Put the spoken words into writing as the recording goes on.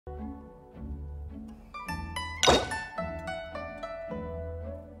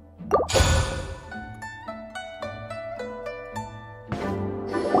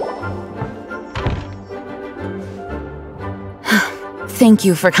Thank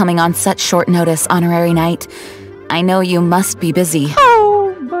you for coming on such short notice, Honorary Knight. I know you must be busy.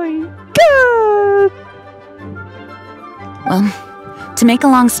 Oh my god! Well, to make a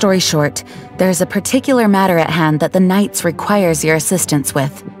long story short, there's a particular matter at hand that the Knights requires your assistance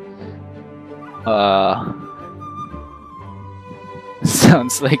with.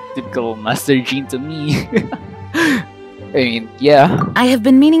 Sounds like typical Master Jean to me. I mean, yeah. I have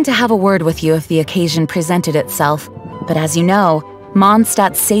been meaning to have a word with you if the occasion presented itself, but as you know,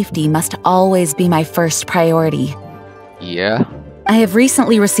 Mondstadt's safety must always be my first priority. Yeah? I have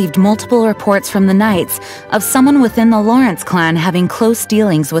recently received multiple reports from the Knights of someone within the Lawrence clan having close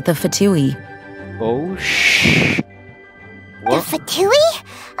dealings with the Fatui. Oh, The Fatui?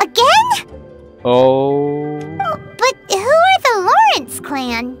 Again? Oh. But who are the Lawrence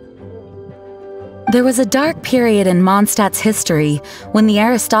clan? There was a dark period in Mondstadt's history when the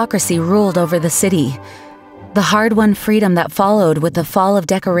aristocracy ruled over the city. The hard-won freedom that followed with the fall of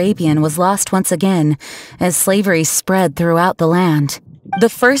Decarabian was lost once again, as slavery spread throughout the land. The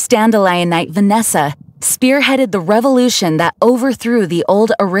first Dandelion Knight, Vanessa, spearheaded the revolution that overthrew the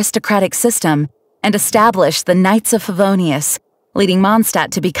old aristocratic system and established the Knights of Favonius, leading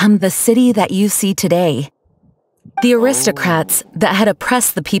Mondstadt to become the city that you see today. The aristocrats that had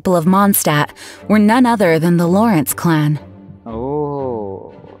oppressed the people of Mondstadt were none other than the Lawrence clan.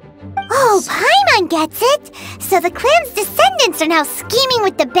 Oh, Paimon gets it! So the clan's descendants are now scheming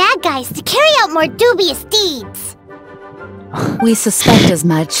with the bad guys to carry out more dubious deeds! We suspect as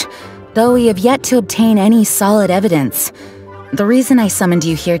much, though we have yet to obtain any solid evidence. The reason I summoned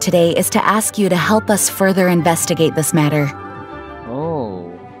you here today is to ask you to help us further investigate this matter.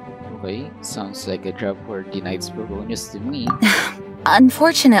 Oh, okay. Sounds like a job for the Knights of Favonius to me.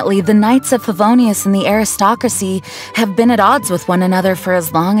 Unfortunately, the Knights of Favonius and the aristocracy have been at odds with one another for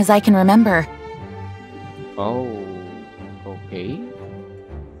as long as I can remember. Oh, okay.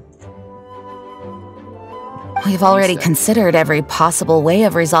 We've already considered every possible way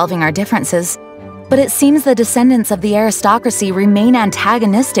of resolving our differences, but it seems the descendants of the aristocracy remain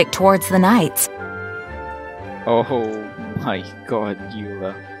antagonistic towards the Knights. Oh my god,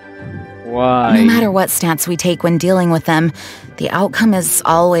 Eula. Why? No matter what stance we take when dealing with them, the outcome is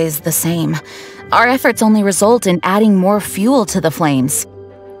always the same. Our efforts only result in adding more fuel to the flames.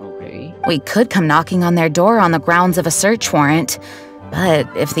 Okay. We could come knocking on their door on the grounds of a search warrant,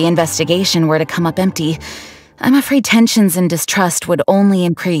 but if the investigation were to come up empty, I'm afraid tensions and distrust would only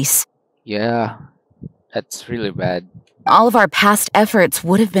increase. Yeah, that's really bad. All of our past efforts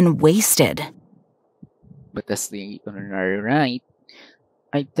would have been wasted. But as the honorary knight,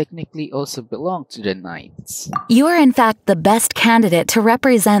 I technically also belong to the Knights. You are in fact the best candidate to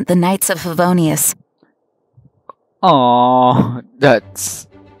represent the Knights of Favonius. Oh, that's...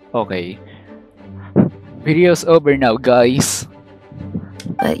 okay. Video's over now, guys.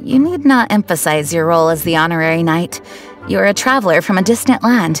 But you need not emphasize your role as the honorary knight. You're a traveler from a distant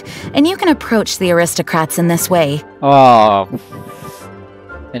land, and you can approach the aristocrats in this way. Oh.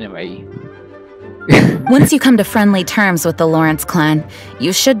 Anyway. Once you come to friendly terms with the Lawrence clan,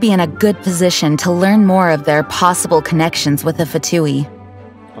 you should be in a good position to learn more of their possible connections with the Fatui.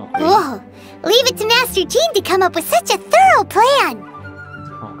 Okay. Whoa! Leave it to Master Jean to come up with such a thorough plan!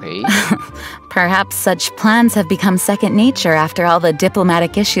 Okay. Perhaps such plans have become second nature after all the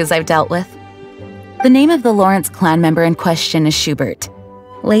diplomatic issues I've dealt with. The name of the Lawrence clan member in question is Schubert.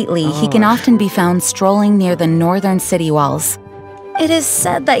 Lately, he can often be found strolling near the northern city walls. It is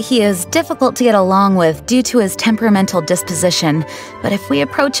said that he is difficult to get along with due to his temperamental disposition, but if we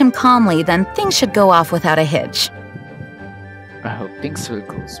approach him calmly, then things should go off without a hitch. I hope things will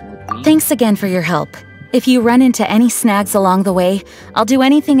go smoothly. Thanks again for your help. If you run into any snags along the way, I'll do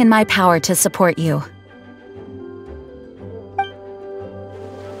anything in my power to support you.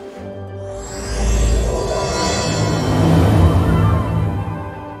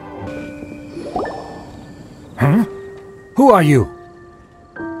 Huh? Who are you?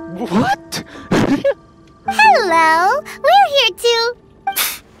 What? Hello! We're here too!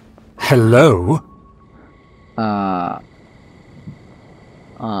 Hello?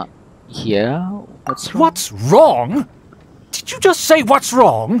 Yeah? What's wrong? What's wrong? Did you just say what's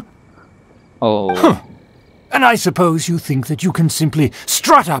wrong? Oh. Huh. And I suppose you think that you can simply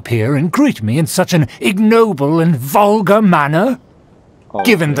strut up here and greet me in such an ignoble and vulgar manner? Okay.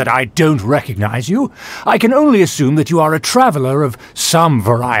 Given that I don't recognize you, I can only assume that you are a traveler of some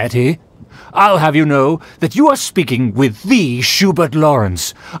variety. I'll have you know that you are speaking with the Schubert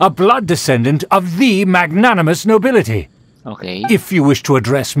Lawrence, a blood descendant of the magnanimous nobility. Okay. If you wish to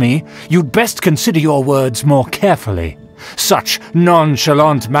address me, you'd best consider your words more carefully. Such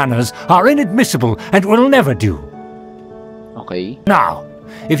nonchalant manners are inadmissible and will never do. Okay. Now,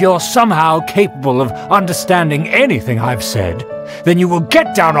 if you're somehow capable of understanding anything I've said, then you will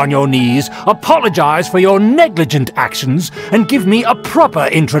get down on your knees, apologize for your negligent actions, and give me a proper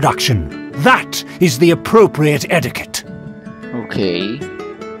introduction. That is the appropriate etiquette. Okay.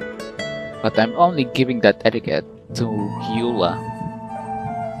 But I'm only giving that etiquette to Eula.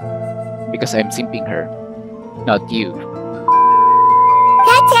 Because I'm simping her, not you.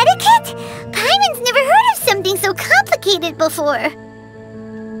 That's etiquette? Paimon's never heard of something so complicated before.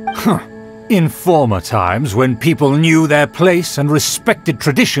 In former times, when people knew their place and respected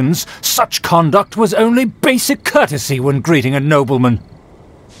traditions, such conduct was only basic courtesy when greeting a nobleman.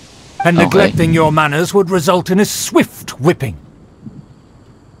 And neglecting your manners would result in a swift whipping.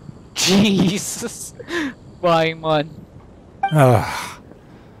 Jesus! Paimon.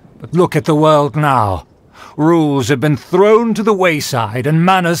 But look at the world now. Rules have been thrown to the wayside and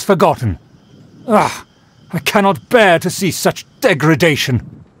manners forgotten. I cannot bear to see such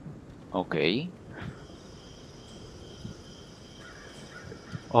degradation. Okay.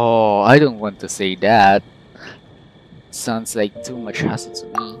 Oh, I don't want to say that. Sounds like too much hassle to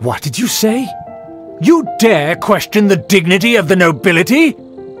me. What did you say? You dare question the dignity of the nobility?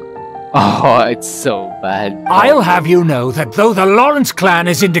 Oh, it's so bad. I'll have you know that though the Lawrence clan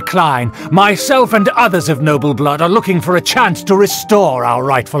is in decline, myself and others of noble blood are looking for a chance to restore our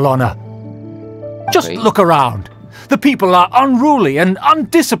rightful honor. Just look around. The people are unruly and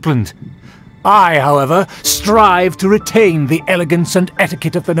undisciplined. I, however, strive to retain the elegance and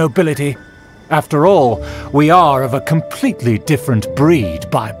etiquette of the nobility. After all, we are of a completely different breed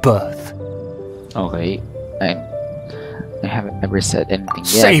by birth. Okay, I haven't ever said anything yet.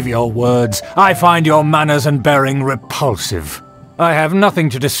 Save your words. I find your manners and bearing repulsive. I have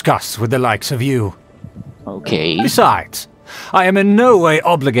nothing to discuss with the likes of you. Okay. Besides, I am in no way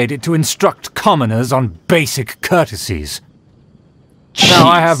obligated to instruct commoners on basic courtesies. Jeez. Now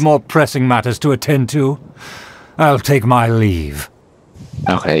I have more pressing matters to attend to. I'll take my leave.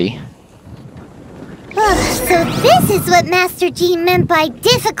 Okay. So this is what Master Jean meant by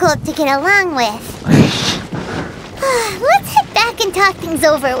difficult to get along with. Let's head back and talk things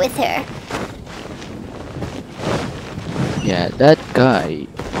over with her. Yeah, that guy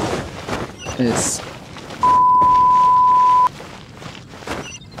is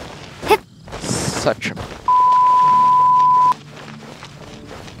such a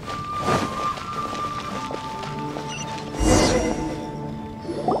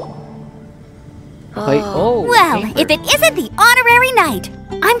Well, if it isn't the honorary knight!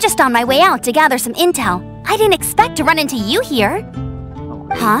 I'm just on my way out to gather some intel. I didn't expect to run into you here.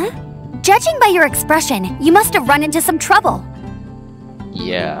 Okay. Huh? Judging by your expression, you must have run into some trouble.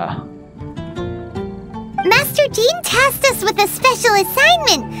 Yeah. Master Jean tasked us with a special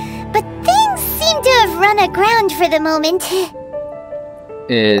assignment, but things seem to have run aground for the moment.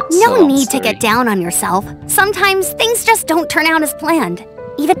 It's No need to get down on yourself. Sometimes things just don't turn out as planned.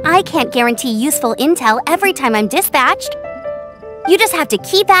 Even I can't guarantee useful intel every time I'm dispatched. You just have to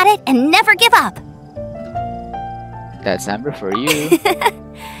keep at it and never give up. That's Amber for you.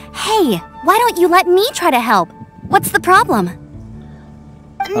 Hey, why don't you let me try to help? What's the problem?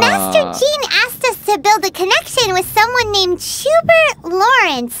 Master Jean asked us to build a connection with someone named Schubert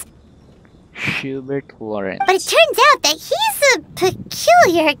Lawrence. Schubert Lawrence. But it turns out that he's a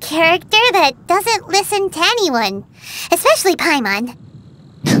peculiar character that doesn't listen to anyone. Especially Paimon.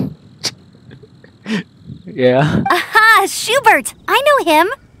 Yeah. Aha, Schubert! I know him!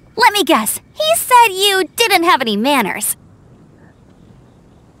 Let me guess, he said you didn't have any manners.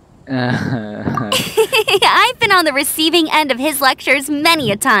 I've been on the receiving end of his lectures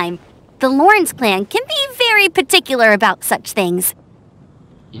many a time. The Lawrence clan can be very particular about such things.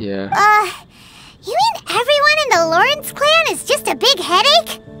 Yeah. You mean everyone in the Lawrence clan is just a big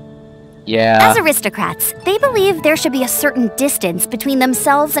headache? Yeah. As aristocrats, they believe there should be a certain distance between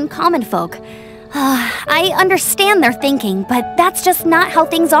themselves and common folk. I understand their thinking, but that's just not how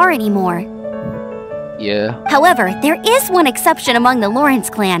things are anymore. Yeah. However, there is one exception among the Lawrence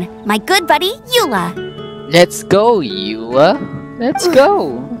clan, my good buddy, Eula. Let's go, Eula. Let's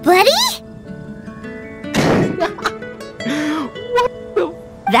go. Buddy?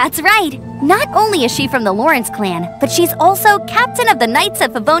 That's right. Not only is she from the Lawrence clan, but she's also captain of the Knights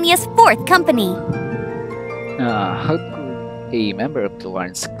of Favonius 4th Company. How could a member of the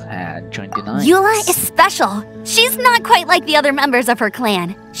Lawrence clan join the Knights? Eula is special. She's not quite like the other members of her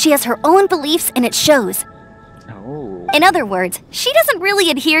clan. She has her own beliefs and it shows. Oh. In other words, she doesn't really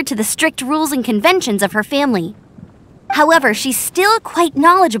adhere to the strict rules and conventions of her family. However, she's still quite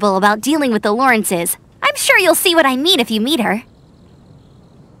knowledgeable about dealing with the Lawrences. I'm sure you'll see what I mean if you meet her.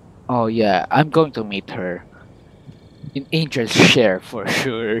 Oh yeah, I'm going to meet her. In Angel's Share for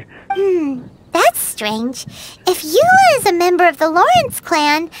sure. That's strange. If Eula is a member of the Lawrence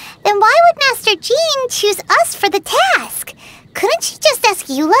clan, then why would Master Jean choose us for the task? Couldn't she just ask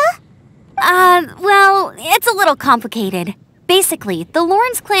Eula? Well, it's a little complicated. Basically, the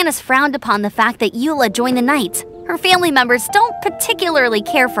Lawrence clan has frowned upon the fact that Eula joined the Knights. Her family members don't particularly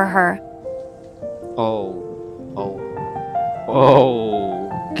care for her.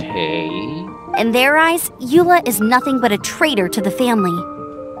 Okay. In their eyes, Eula is nothing but a traitor to the family.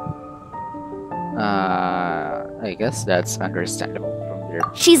 I guess that's understandable from there.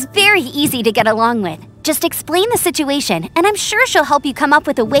 She's very easy to get along with. Just explain the situation, and I'm sure she'll help you come up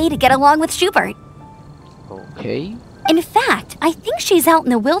with a way to get along with Schubert. Okay. In fact, I think she's out in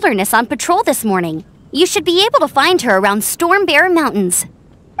the wilderness on patrol this morning. You should be able to find her around Storm Bear Mountains.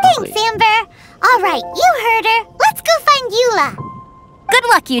 Thanks, Amber. All right, you heard her. Let's go find Eula. Good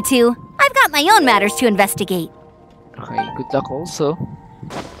luck, you two. I've got my own matters to investigate. Okay, good luck also.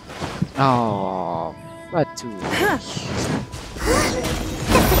 Oh, Fatui.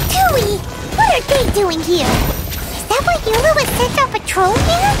 The Fatui? What are they doing here? Is that why Eula was sent on patrol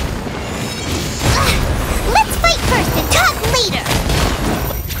here? Let's fight first and talk later.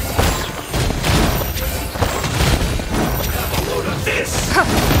 This.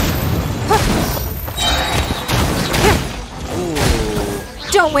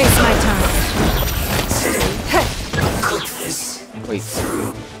 Don't waste my time. Wait.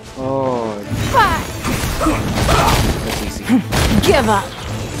 Oh, that's easy. Give up.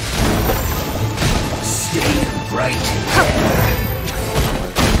 Stay right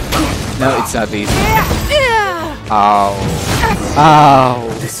No, it's not easy. Ow. Ow.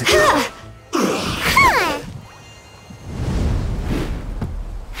 This is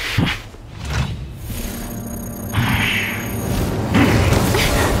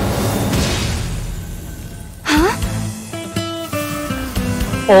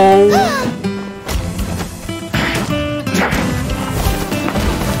Oh.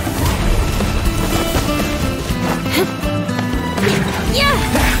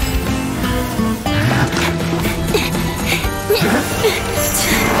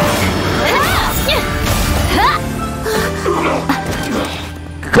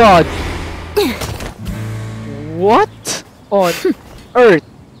 God. What on earth?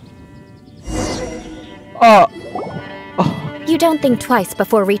 You don't think twice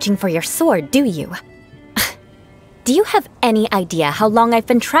before reaching for your sword, do you? Do you have any idea how long I've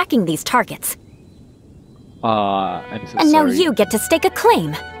been tracking these targets? I'm so And now sorry. you get to stake a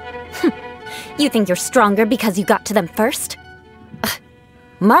claim. You think you're stronger because you got to them first?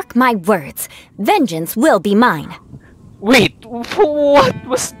 Mark my words, vengeance will be mine. Wait, what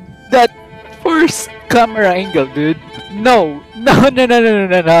was that first camera angle, dude? No, no,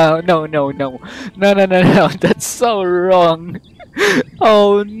 that's so wrong.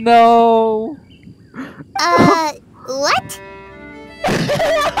 Oh no. What?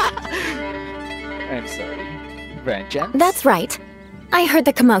 I'm sorry. Vengeance? That's right. I heard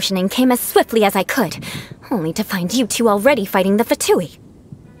the commotion and came as swiftly as I could, only to find you two already fighting the Fatui.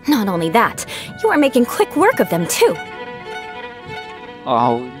 Not only that, you are making quick work of them too.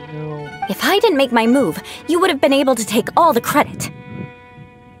 Oh no. If I didn't make my move, you would have been able to take all the credit.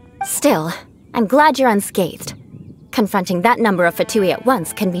 Still, I'm glad you're unscathed. Confronting that number of Fatui at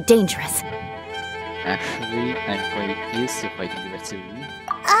once can be dangerous. Actually, I'm quite used to fighting the Fatui.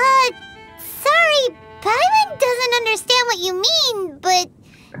 Sorry, Paimon doesn't understand what you mean, but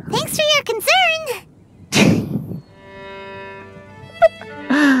thanks for your concern.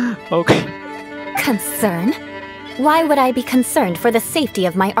 Okay. Concern? Why would I be concerned for the safety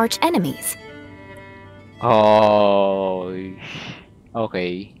of my arch-enemies? Oh.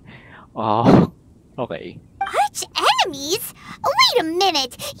 Okay. Oh. Okay. Arch-enemies? Wait a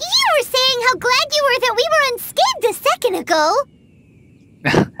minute! You were saying how glad you were that we were unscathed a second ago!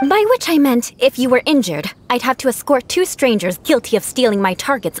 By which I meant, if you were injured, I'd have to escort two strangers guilty of stealing my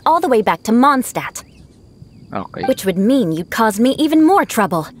targets all the way back to Mondstadt. Okay. Which would mean you'd cause me even more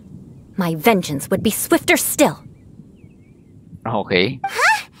trouble. My vengeance would be swifter still. Okay.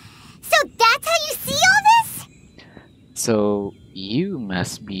 Huh? So that's how you see all this? So, you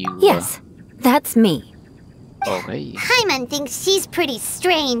must be... Yes, that's me. Okay. Paimon thinks she's pretty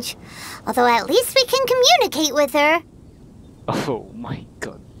strange. Although at least we can communicate with her. Oh my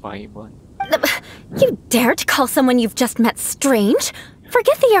god, Paimon. You dare to call someone you've just met strange?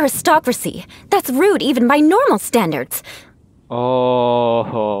 Forget the aristocracy. That's rude even by normal standards.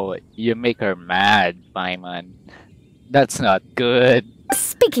 Oh, you make her mad, Paimon. That's not good.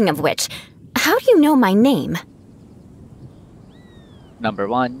 Speaking of which, how do you know my name? Number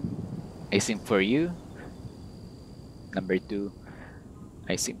 1, I sing for you. Number 2,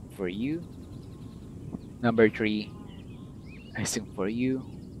 I sing for you. Number 3, I sing for you.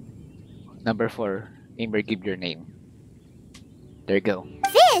 Number 4, Amber, give your name. There you go.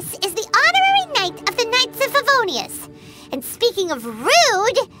 This is the honorary knight of the Knights of Favonius. And speaking of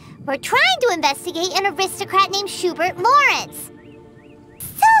rude, we're trying to investigate an aristocrat named Schubert Lawrence.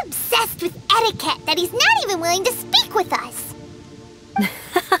 So obsessed with etiquette that he's not even willing to speak with us.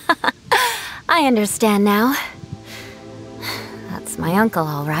 I understand now. That's my uncle,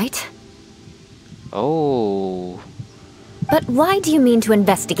 all right. Oh. But why do you mean to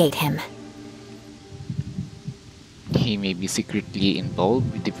investigate him? He may be secretly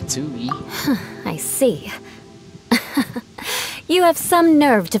involved with the Fatui. I see. You have some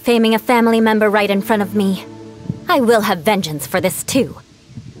nerve to faming a family member right in front of me. I will have vengeance for this too.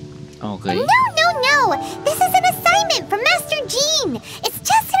 Okay. No. This is an assignment from Master Jean. It's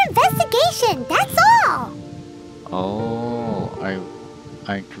just an investigation, that's all. Oh,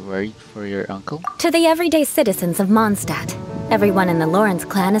 aren't you worried for your uncle? To the everyday citizens of Mondstadt, everyone in the Lawrence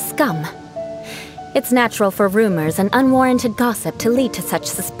clan is scum. It's natural for rumors and unwarranted gossip to lead to such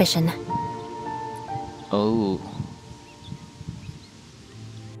suspicion. Oh.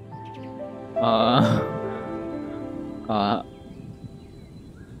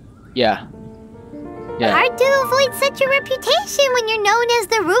 Yeah. Hard to avoid such a reputation when you're known as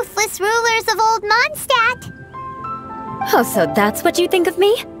the ruthless rulers of old Mondstadt. Oh, so that's what you think of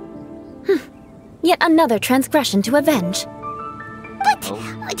me? Yet another transgression to avenge. But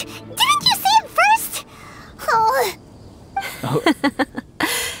didn't you say it first? Oh.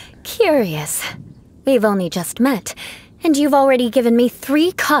 Curious. We've only just met, and you've already given me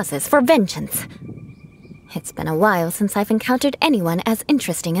 3 causes for vengeance. It's been a while since I've encountered anyone as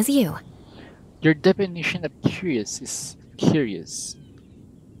interesting as you. Your definition of curious is curious.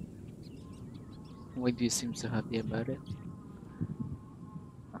 Why do you seem so happy about it?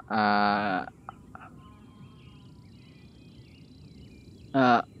 I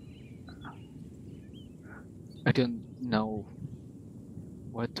don't know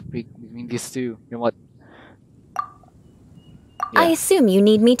what to pick between these two. You know what? I assume you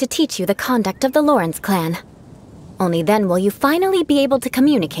need me to teach you the conduct of the Lawrence clan. Only then will you finally be able to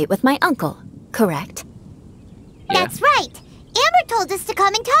communicate with my uncle, correct? That's right. Amber told us to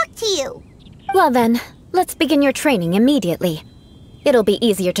come and talk to you. Well then, let's begin your training immediately. It'll be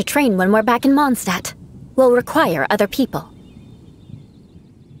easier to train when we're back in Mondstadt. We'll require other people.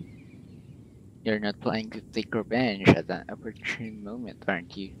 You're not planning to take revenge at an opportune moment,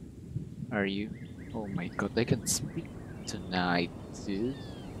 aren't you? Are you? Oh my god, I can speak tonight, dude.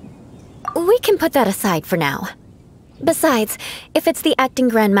 We can put that aside for now. Besides, if it's the acting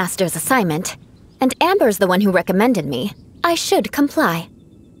Grand Master's assignment, and Amber's the one who recommended me, I should comply.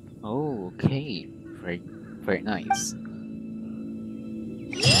 Oh, okay. Very nice.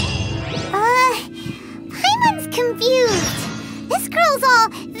 Paimon's confused. This girl's all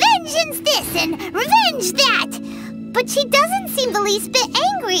vengeance this and revenge that. But she doesn't seem the least bit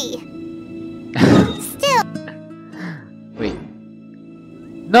angry. Still. Wait.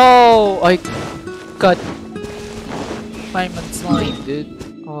 No! I got Paimon's line,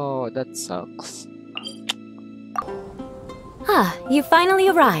 dude. Oh, that sucks. Ah, you finally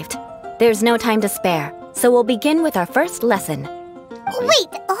arrived. There's no time to spare, so we'll begin with our first lesson. Wait,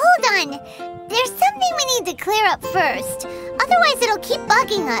 hold on. There's something we need to clear up first. Otherwise it'll keep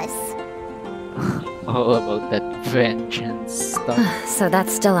bugging us. All about that vengeance stuff. So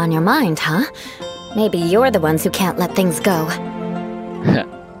that's still on your mind, huh? Maybe you're the ones who can't let things go.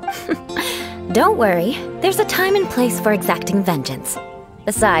 Don't worry, there's a time and place for exacting vengeance.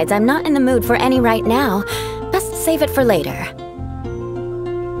 Besides, I'm not in the mood for any right now. Best save it for later.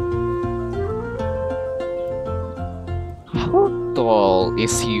 How tall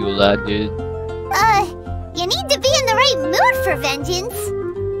is Eula, dude? You need to be in the right mood for vengeance.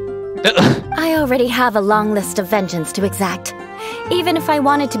 I already have a long list of vengeance to exact. Even if I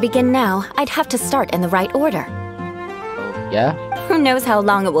wanted to begin now, I'd have to start in the right order. Oh, yeah? Who knows how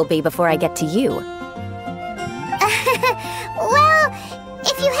long it will be before I get to you? Well,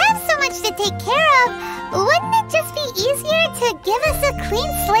 if you have so much to take care of, wouldn't it just be easier to give us a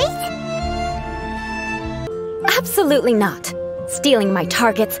clean slate? Absolutely not. Stealing my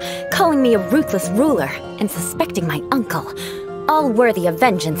targets, calling me a ruthless ruler, and suspecting my uncle. All worthy of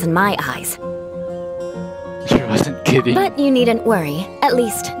vengeance in my eyes. She wasn't kidding. But you needn't worry, at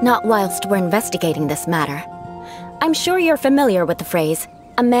least not whilst we're investigating this matter. I'm sure you're familiar with the phrase,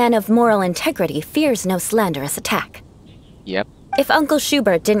 a man of moral integrity fears no slanderous attack. Yep. If Uncle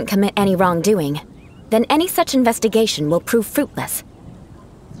Schubert didn't commit any wrongdoing, then any such investigation will prove fruitless.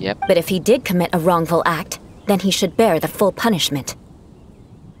 Yep. But if he did commit a wrongful act, then he should bear the full punishment.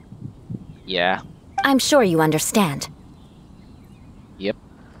 Yeah. I'm sure you understand. Yep.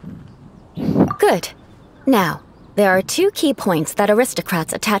 Good. Now, there are two key points that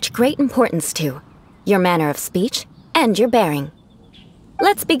aristocrats attach great importance to: your manner of speech and your bearing.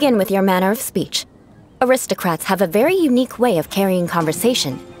 Let's begin with your manner of speech. Aristocrats have a very unique way of carrying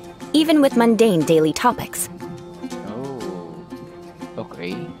conversation, even with mundane daily topics. Oh.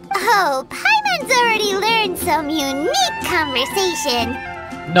 Okay. Oh, Paimon's already learned some unique conversation.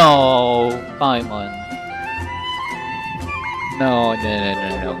 No, Paimon. No.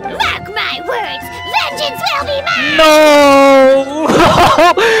 Mark my words, vengeance will be mine! No!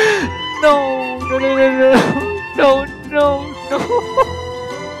 No.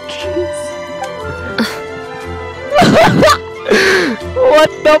 Jeez. What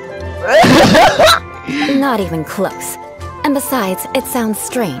the? Not even close. And besides, it sounds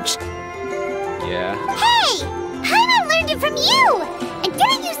strange. Yeah. Hey! Paimon learned it from you! And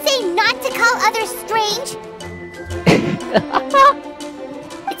didn't you say not to call others strange?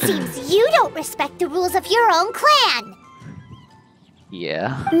 It seems you don't respect the rules of your own clan.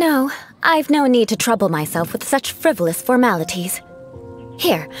 Yeah. No, I've no need to trouble myself with such frivolous formalities.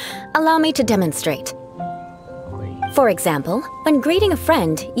 Here, allow me to demonstrate. For example, when greeting a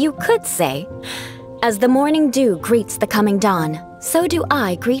friend, you could say, "As the morning dew greets the coming dawn, so do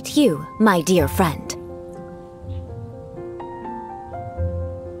I greet you, my dear friend."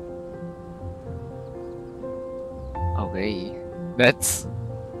 Okay. That's...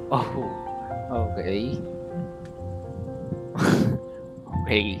 Oh. Okay.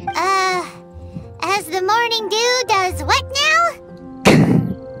 Okay. As the morning dew does what now?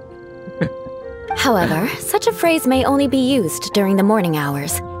 However, such a phrase may only be used during the morning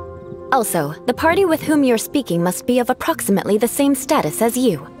hours. Also, the party with whom you're speaking must be of approximately the same status as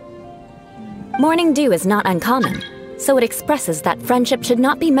you. Morning dew is not uncommon, so it expresses that friendship should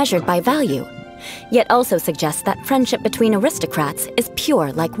not be measured by value, yet also suggests that friendship between aristocrats is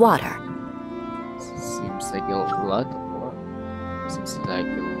pure like water. Seems like a lot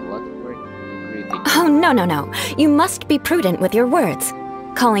of work. Greeting. Oh, no. You must be prudent with your words.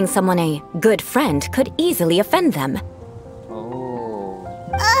 Calling someone a good friend could easily offend them. Oh.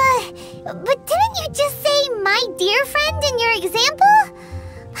 But didn't you just say my dear friend in your example?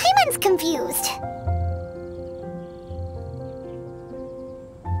 Paimon's confused.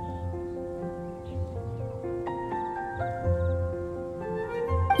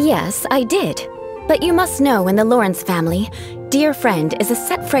 Yes, I did. But you must know in the Lawrence family, dear friend is a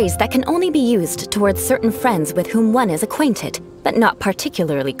set phrase that can only be used towards certain friends with whom one is acquainted, but not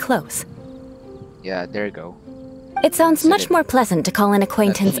particularly close. Yeah, there you go. It sounds much more pleasant to call an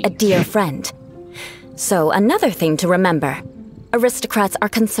acquaintance a dear friend. So, another thing to remember. Aristocrats are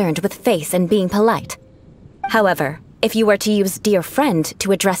concerned with face and being polite. However, if you were to use dear friend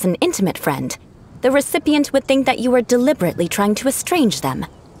to address an intimate friend, the recipient would think that you were deliberately trying to estrange them.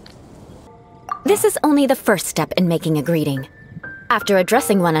 This is only the first step in making a greeting. After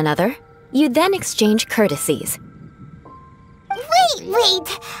addressing one another, you then exchange courtesies. Wait!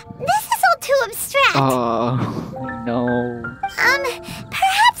 This is all too abstract. Oh, no.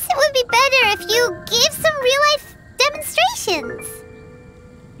 Perhaps it would be better if you gave some real-life demonstrations.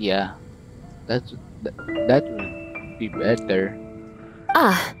 Yeah, that would be better.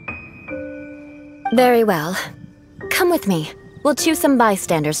 Ah. Very well. Come with me. We'll choose some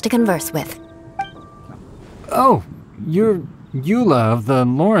bystanders to converse with. Oh, you're Eula of the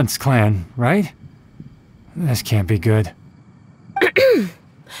Lawrence clan, right? This can't be good.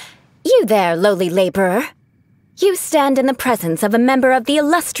 You there, lowly laborer. You stand in the presence of a member of the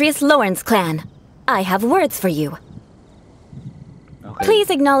illustrious Lawrence clan. I have words for you. Okay. Please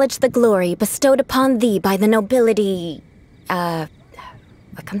acknowledge the glory bestowed upon thee by the nobility... what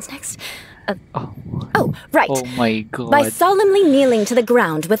comes next? Oh, right. Oh my god. By solemnly kneeling to the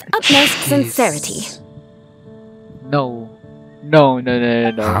ground with utmost sincerity. No.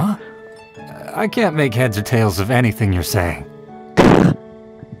 Huh? I can't make heads or tails of anything you're saying.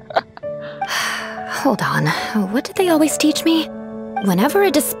 Hold on. What did they always teach me? Whenever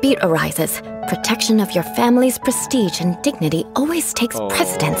a dispute arises, protection of your family's prestige and dignity always takes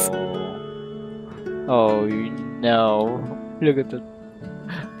precedence. Oh no. Look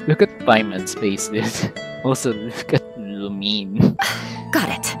at Paimon's face this. Also look at Lumine. Got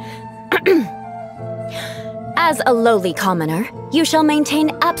it. As a lowly commoner, you shall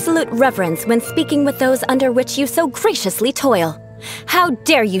maintain absolute reverence when speaking with those under which you so graciously toil. How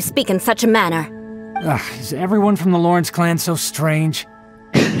dare you speak in such a manner? Is everyone from the Lawrence clan so strange?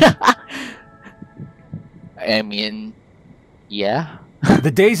 I mean, yeah.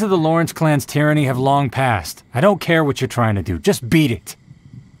 The days of the Lawrence clan's tyranny have long passed. I don't care what you're trying to do. Just beat it.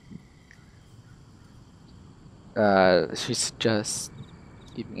 She's just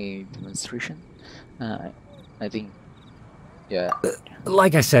giving a demonstration. I think, yeah.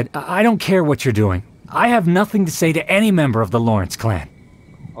 Like I said, I don't care what you're doing. I have nothing to say to any member of the Lawrence clan.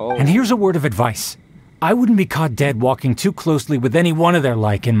 Oh. And here's a word of advice. I wouldn't be caught dead walking too closely with any one of their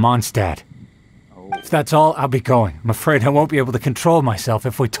like in Mondstadt. Oh. If that's all, I'll be going. I'm afraid I won't be able to control myself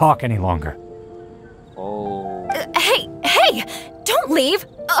if we talk any longer. Oh. Hey! Don't leave!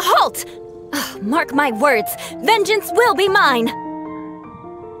 Halt! Mark my words, vengeance will be mine!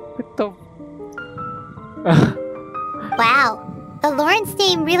 What the... Wow, the Lawrence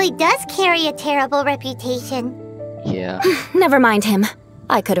name really does carry a terrible reputation. Yeah. Never mind him.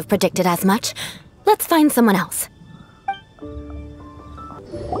 I could have predicted as much. Let's find someone else.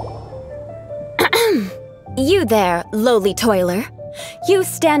 You there, lowly toiler. You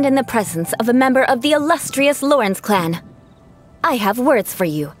stand in the presence of a member of the illustrious Lawrence clan. I have words for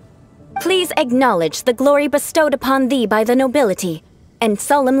you. Please acknowledge the glory bestowed upon thee by the nobility, and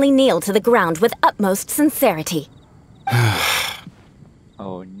solemnly kneel to the ground with utmost sincerity.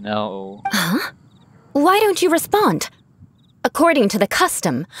 Oh no. Huh? Why don't you respond? According to the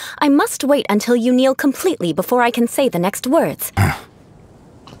custom, I must wait until you kneel completely before I can say the next words.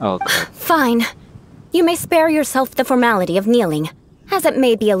 Oh god. Fine. You may spare yourself the formality of kneeling, as it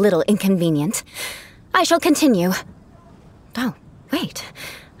may be a little inconvenient. I shall continue. Oh, wait.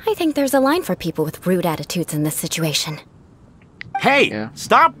 I think there's a line for people with rude attitudes in this situation. Hey!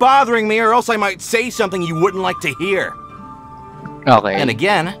 Stop bothering me or else I might say something you wouldn't like to hear. Okay. And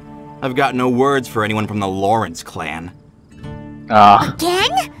again, I've got no words for anyone from the Lawrence clan.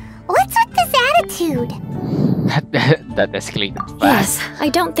 Again? What's with this attitude? That escalated fast. Yes, I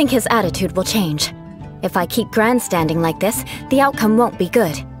don't think his attitude will change. If I keep grandstanding like this, the outcome won't be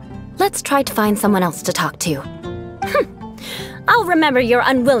good. Let's try to find someone else to talk to. I'll remember your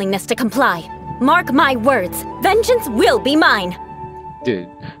unwillingness to comply. Mark my words, vengeance will be mine. Dude,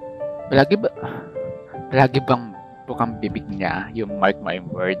 palagi bang bukang bibig niya yung mark my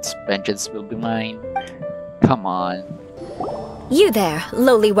words, vengeance will be mine? Come on. You there,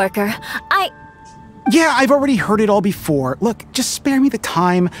 lowly worker. Yeah, I've already heard it all before. Look, just spare me the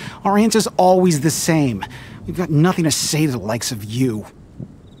time. Our answer's always the same. We've got nothing to say to the likes of you.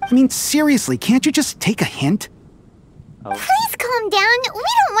 I mean, seriously, can't you just take a hint? Oh. Please calm down. We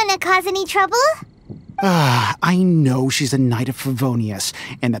don't want to cause any trouble. I know she's a Knight of Favonius,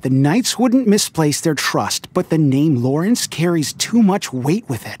 and that the Knights wouldn't misplace their trust, but the name Lawrence carries too much weight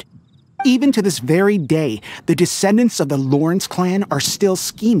with it. Even to this very day, the descendants of the Lawrence clan are still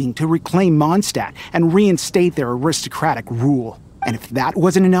scheming to reclaim Mondstadt and reinstate their aristocratic rule. And if that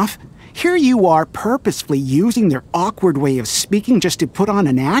wasn't enough, here you are purposefully using their awkward way of speaking just to put on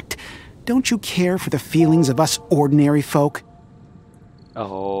an act? Don't you care for the feelings of us ordinary folk?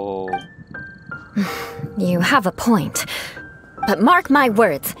 Oh. You have a point. But mark my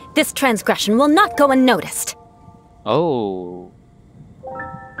words, this transgression will not go unnoticed. Oh.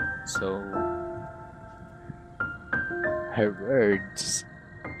 So her words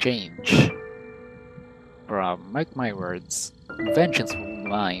change from mark my words, vengeance will be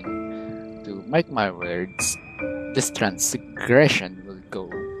mine, to mark my words, this transgression will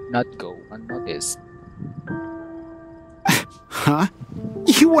not go unnoticed. Huh?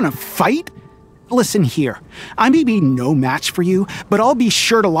 You want to fight? Listen here, I may be no match for you, but I'll be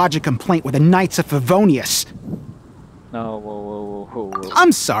sure to lodge a complaint with the Knights of Favonius. No, whoa.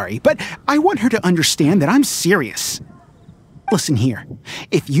 I'm sorry, but I want her to understand that I'm serious. Listen here,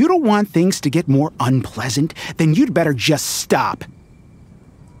 if you don't want things to get more unpleasant, then you'd better just stop.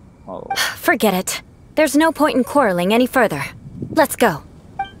 Oh. Forget it. There's no point in quarreling any further. Let's go.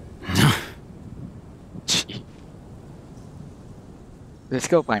 Gee. Let's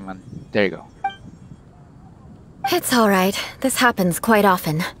go, Paimon. There you go. It's alright. This happens quite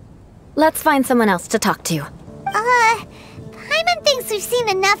often. Let's find someone else to talk to. Paimon thinks we've seen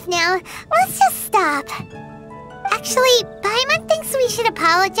enough now. Let's just stop. Actually, Paimon thinks we should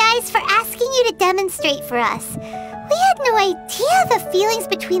apologize for asking you to demonstrate for us. We had no idea the feelings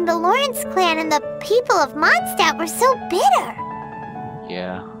between the Lawrence clan and the people of Mondstadt were so bitter.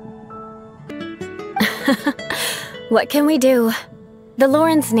 Yeah. What can we do? The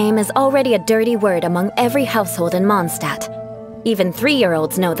Lawrence name is already a dirty word among every household in Mondstadt. Even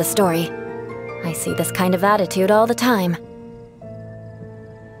 3-year-olds know the story. I see this kind of attitude all the time.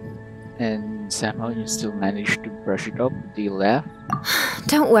 And somehow you still managed to brush it up. Do you laugh?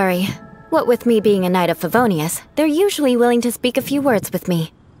 Don't worry. What with me being a Knight of Favonius, they're usually willing to speak a few words with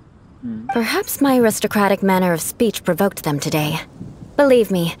me. Perhaps my aristocratic manner of speech provoked them today. Believe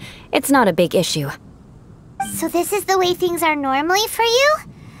me, it's not a big issue. So this is the way things are normally for you?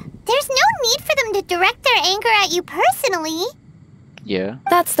 There's no need for them to direct their anger at you personally. Yeah.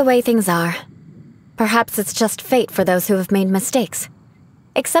 That's the way things are. Perhaps it's just fate for those who have made mistakes.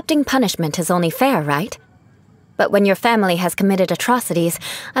 Accepting punishment is only fair, right? But when your family has committed atrocities,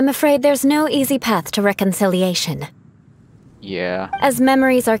 I'm afraid there's no easy path to reconciliation. Yeah. As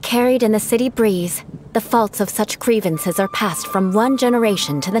memories are carried in the city breeze, the faults of such grievances are passed from one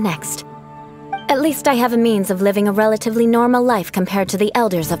generation to the next. At least I have a means of living a relatively normal life compared to the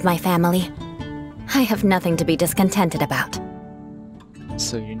elders of my family. I have nothing to be discontented about.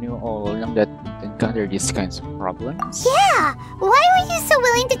 So you knew all along that you encountered these kinds of problems? Yeah! Why were you so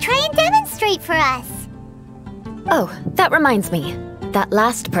willing to try and demonstrate for us? Oh, that reminds me. That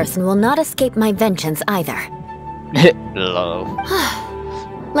last person will not escape my vengeance either. Low.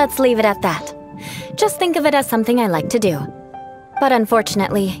 Let's leave it at that. Just think of it as something I like to do. But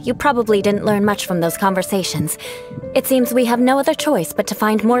unfortunately, you probably didn't learn much from those conversations. It seems we have no other choice but to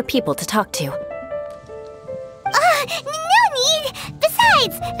find more people to talk to. No need!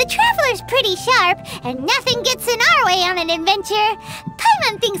 Besides, the Traveler's pretty sharp, and nothing gets in our way on an adventure.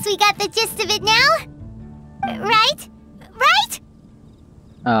 Paimon thinks we got the gist of it now. Right? Right?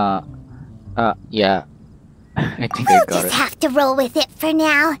 Yeah. I think I We'll got just it. have to roll with it for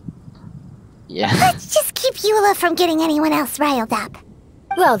now. Yeah. Let's just keep Eula from getting anyone else riled up.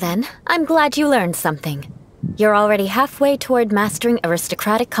 Well then, I'm glad you learned something. You're already halfway toward mastering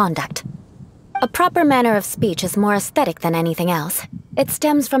aristocratic conduct. A proper manner of speech is more aesthetic than anything else. It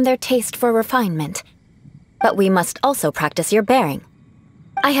stems from their taste for refinement. But we must also practice your bearing.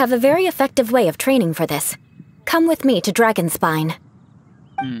 I have a very effective way of training for this. Come with me to Dragonspine.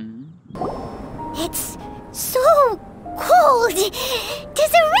 It's so cold.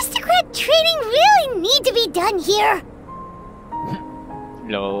 Does aristocrat training really need to be done here?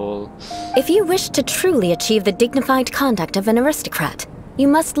 Lol. If you wish to truly achieve the dignified conduct of an aristocrat, you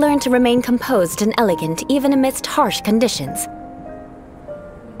must learn to remain composed and elegant even amidst harsh conditions.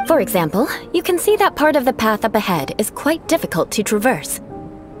 For example, you can see that part of the path up ahead is quite difficult to traverse.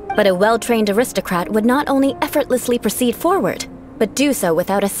 But a well-trained aristocrat would not only effortlessly proceed forward, but do so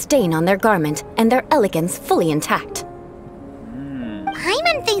without a stain on their garment and their elegance fully intact.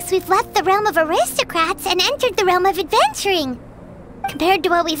 Paimon thinks we've left the realm of aristocrats and entered the realm of adventuring. Compared to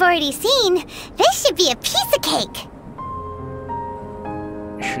what we've already seen, this should be a piece of cake.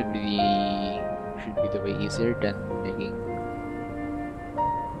 Should be the way easier than making.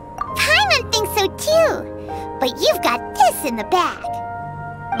 Paimon thinks so too, but you've got this in the bag.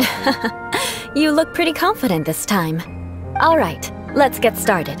 You look pretty confident this time. All right, let's get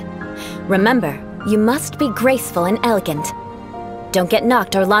started. Remember, you must be graceful and elegant. Don't get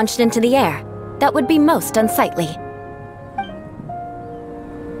knocked or launched into the air. That would be most unsightly.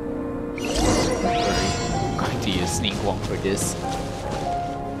 I'm going to use Sneak Wong for this.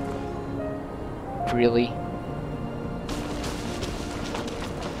 Really?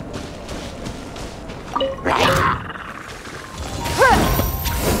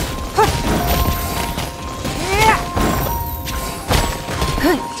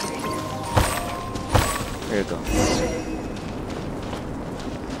 There you go.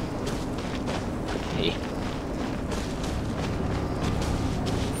 Hey.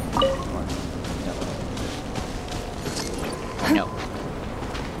 No.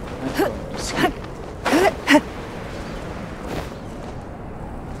 I'm going to skip.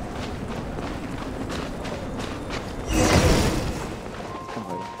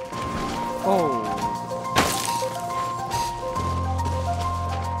 Oh.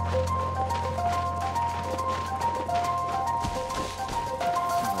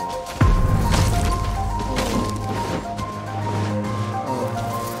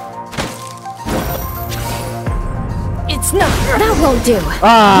 It's not. That won't do. You've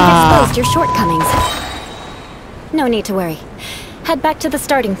exposed your shortcomings. No need to worry. Head back to the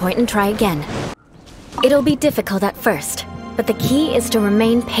starting point and try again. It'll be difficult at first, but the key is to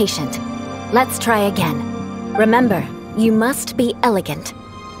remain patient. Let's try again. Remember, you must be elegant.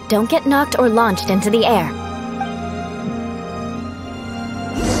 Don't get knocked or launched into the air.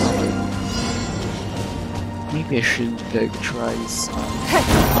 Maybe I should like try some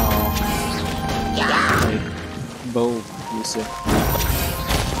like bow user.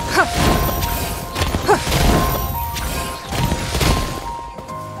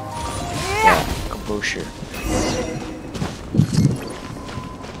 Composure.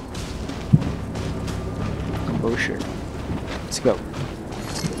 Composure. Let's go.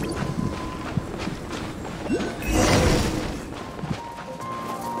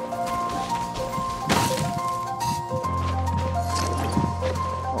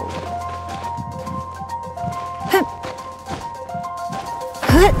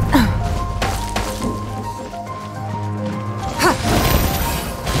 There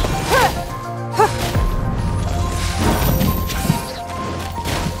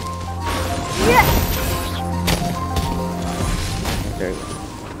we go.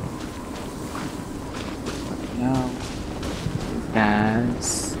 Now,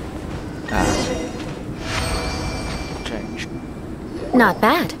 dance. Change. Not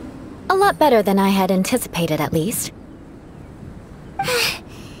bad. A lot better than I had anticipated, at least.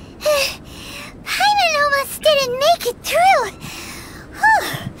 Paimon almost didn't make it through. Whew.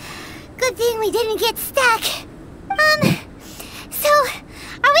 Good thing we didn't get stuck. So,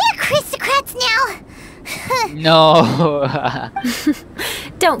 are we aristocrats now? No!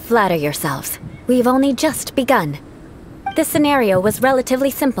 Don't flatter yourselves. We've only just begun. This scenario was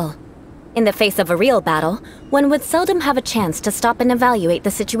relatively simple. In the face of a real battle, one would seldom have a chance to stop and evaluate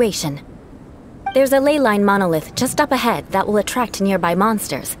the situation. There's a ley line monolith just up ahead that will attract nearby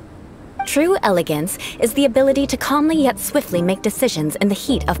monsters. True elegance is the ability to calmly yet swiftly make decisions in the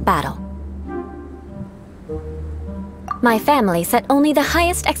heat of battle. My family set only the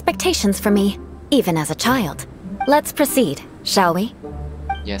highest expectations for me, even as a child. Let's proceed, shall we?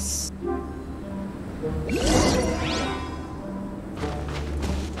 Yes.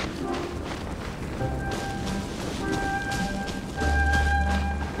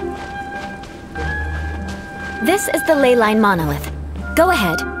 This is the ley line monolith. Go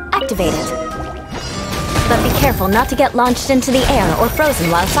ahead, activate it. But be careful not to get launched into the air or frozen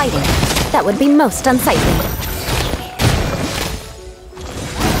while fighting. That would be most unsightly.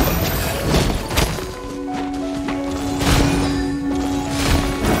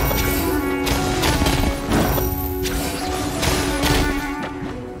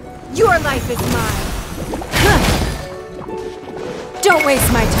 Your life is mine. Don't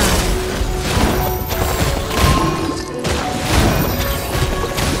waste my time.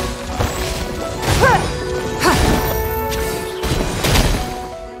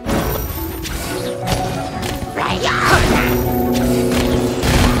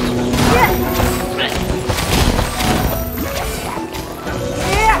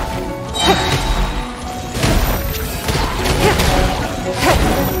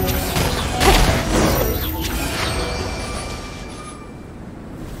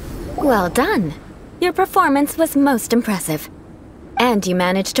 Well done. Your performance was most impressive. And you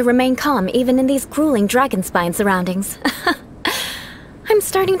managed to remain calm even in these grueling Dragonspine surroundings. I'm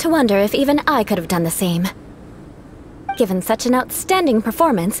starting to wonder if even I could have done the same. Given such an outstanding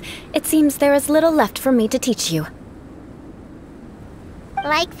performance, it seems there is little left for me to teach you.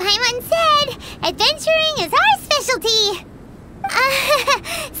 Like Paimon said, adventuring is our specialty.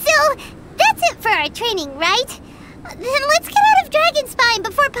 So, that's it for our training, right? Then let's get out of Dragonspine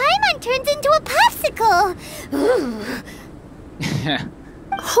before Paimon turns into a popsicle.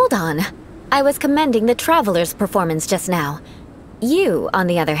 Hold on. I was commending the Traveler's performance just now. You, on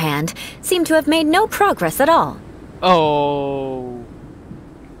the other hand, seem to have made no progress at all. Oh.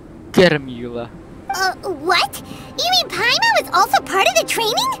 Get him, Eula. What? You mean Paimon was also part of the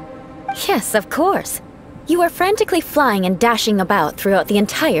training? Yes, of course. You were frantically flying and dashing about throughout the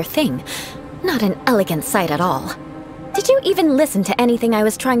entire thing. Not an elegant sight at all. Did you even listen to anything I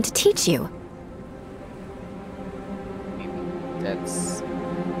was trying to teach you? Maybe that's...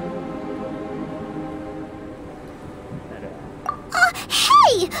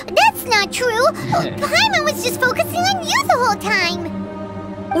 Hey! That's not true! Paimon was just focusing on you the whole time!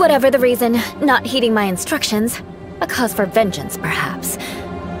 Whatever the reason, not heeding my instructions. A cause for vengeance, perhaps.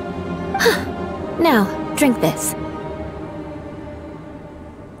 Now, drink this.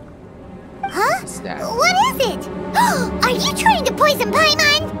 Huh? What is it? Are you trying to poison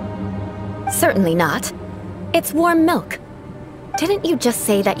Paimon? Certainly not. It's warm milk. Didn't you just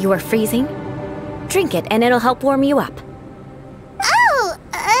say that you were freezing? Drink it and it'll help warm you up. Oh,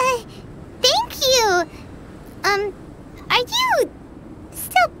 thank you. Are you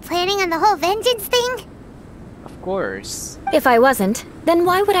still planning on the whole vengeance thing? Of course. If I wasn't, then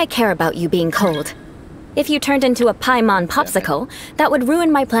why would I care about you being cold? If you turned into a Paimon popsicle, that would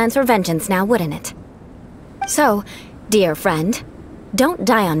ruin my plans for vengeance now, wouldn't it? So, dear friend, don't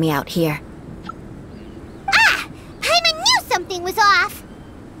die on me out here. Ah! Paimon knew something was off!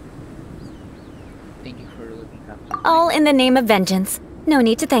 Thank you for looking after me. All in the name of vengeance. No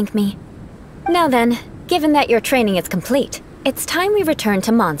need to thank me. Now then, given that your training is complete, it's time we return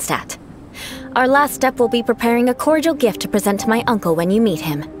to Mondstadt. Our last step will be preparing a cordial gift to present to my uncle when you meet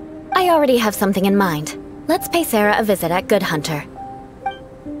him. I already have something in mind. Let's pay Sara a visit at Gunnhildr.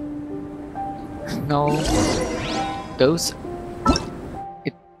 No. Those...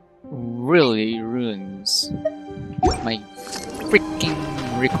 It really ruins my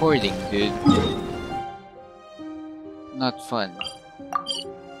freaking recording, dude. Not fun.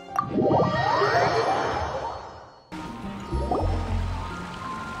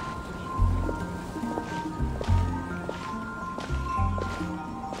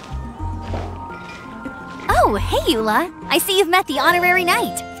 Oh, hey, Eula. I see you've met the honorary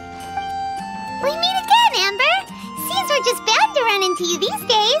knight. We meet again, Amber. Seems we're just bound to run into you these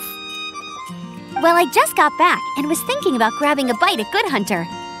days. Well, I just got back and was thinking about grabbing a bite at Good Hunter.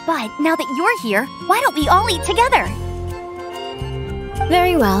 But now that you're here, why don't we all eat together?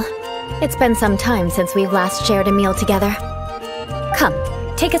 Very well. It's been some time since we've last shared a meal together. Come,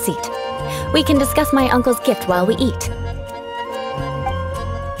 take a seat. We can discuss my uncle's gift while we eat.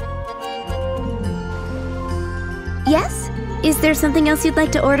 Yes? Is there something else you'd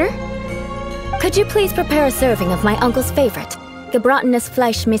like to order? Could you please prepare a serving of my uncle's favorite, Gebratenes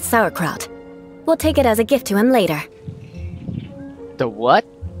Fleisch mit Sauerkraut? We'll take it as a gift to him later. The what?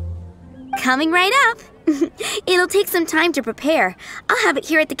 Coming right up. It'll take some time to prepare. I'll have it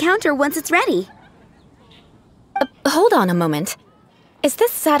here at the counter once it's ready. Hold on a moment. Is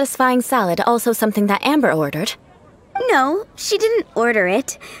this satisfying salad also something that Amber ordered? No, she didn't order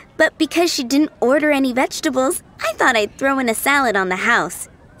it. But because she didn't order any vegetables, I thought I'd throw in a salad on the house.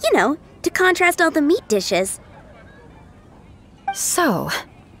 You know, to contrast all the meat dishes. So,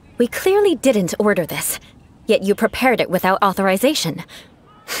 we clearly didn't order this, yet you prepared it without authorization.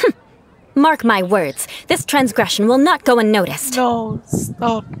 Mark my words, this transgression will not go unnoticed. No,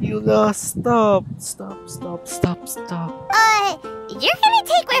 stop, Eula, stop. You're gonna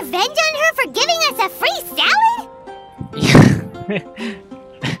take revenge on her for giving us a free salad?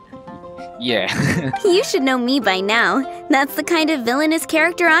 Yeah. You should know me by now. That's the kind of villainous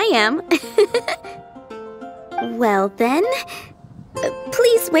character I am. Well then,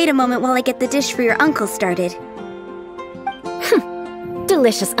 please wait a moment while I get the dish for your uncle started.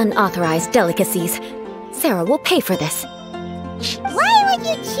 Delicious unauthorized delicacies. Sara will pay for this. Why would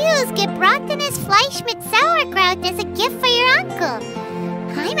you choose Gebratenes Fleisch mit Sauerkraut as a gift for your uncle?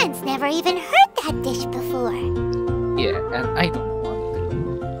 Paimon's never even heard that dish before. Yeah, and I don't want to.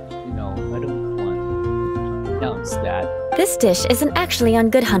 I don't want to announce that. This dish isn't actually on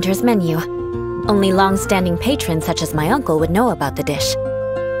Good Hunter's menu. Only long-standing patrons such as my uncle would know about the dish.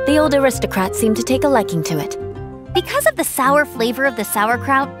 The old aristocrats seem to take a liking to it. Because of the sour flavor of the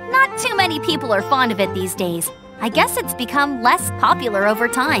sauerkraut, not too many people are fond of it these days. I guess it's become less popular over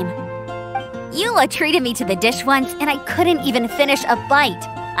time. Eula treated me to the dish once, and I couldn't even finish a bite.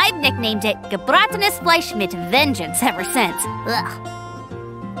 I've nicknamed it Gebratenes Fleisch mit Vengeance ever since. Ugh.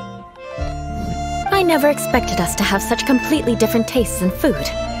 I never expected us to have such completely different tastes in food.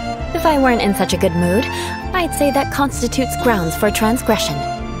 If I weren't in such a good mood, I'd say that constitutes grounds for transgression.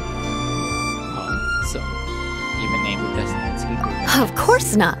 So, even Amy doesn't speak. Of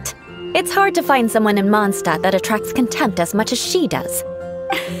course not. It's hard to find someone in Mondstadt that attracts contempt as much as she does.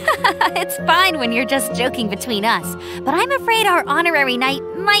 It's fine when you're just joking between us, but I'm afraid our honorary knight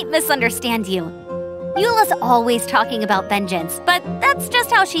might misunderstand you. Eula's always talking about vengeance, but that's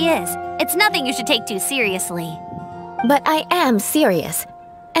just how she is. It's nothing you should take too seriously. But I am serious,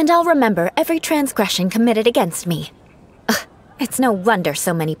 and I'll remember every transgression committed against me. Ugh, it's no wonder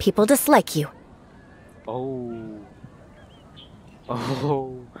so many people dislike you. Oh.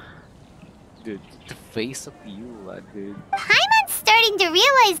 Dude, the face of Eula, dude. Paimon's starting to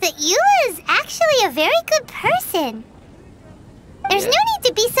realize that Eula is actually a very good person. There's no need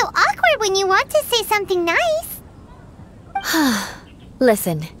to be so awkward when you want to say something nice.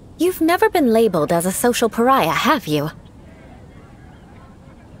 Listen, you've never been labeled as a social pariah, have you?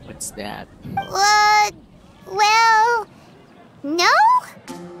 What's that? Well, no?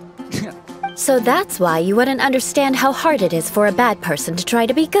 So that's why you wouldn't understand how hard it is for a bad person to try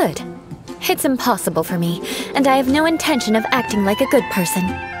to be good. It's impossible for me, and I have no intention of acting like a good person.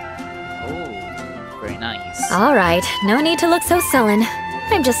 Oh, very nice. All right, no need to look so sullen.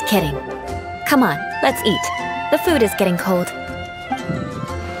 I'm just kidding. Come on, let's eat. The food is getting cold.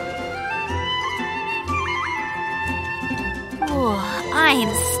 Oh, I'm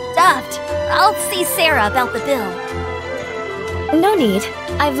stuffed. I'll see Sara about the bill. No need.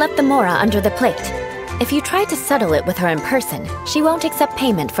 I've left the mora under the plate. If you try to settle it with her in person, she won't accept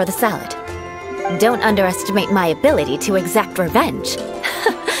payment for the salad. Don't underestimate my ability to exact revenge.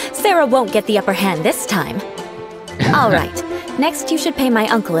 Sara won't get the upper hand this time. All right, next you should pay my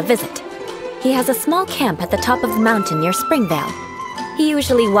uncle a visit. He has a small camp at the top of the mountain near Springvale. He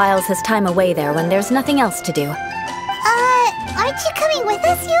usually whiles his time away there when there's nothing else to do. Aren't you coming with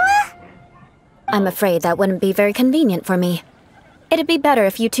us, Eula? I'm afraid that wouldn't be very convenient for me. It'd be better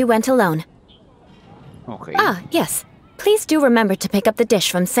if you two went alone. Okay. Ah, yes. please do remember to pick up the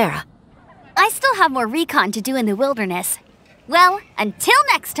dish from Sara. I still have more recon to do in the wilderness. Well, until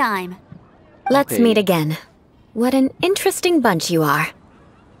next time. Let's meet again. What an interesting bunch you are.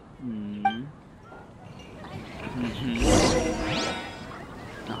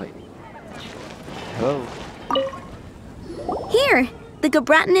 Okay. Hello. Here, the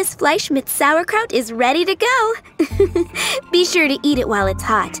Gebratenes Fleisch mit Sauerkraut is ready to go. Be sure to eat it while it's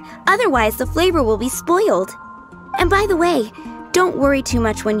hot, otherwise the flavor will be spoiled. And by the way, don't worry too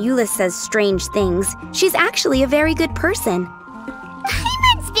much when Eula says strange things. She's actually a very good person.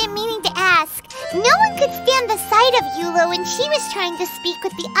 Paimon's been meaning to ask. No one could stand the sight of Eula when she was trying to speak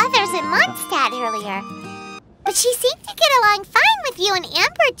with the others in Mondstadt earlier. But she seemed to get along fine with you and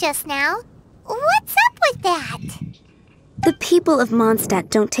Amber just now. What's up with that? The people of Mondstadt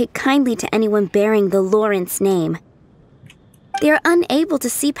don't take kindly to anyone bearing the Lawrence name. They are unable to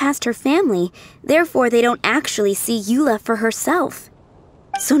see past her family, therefore they don't actually see Eula for herself.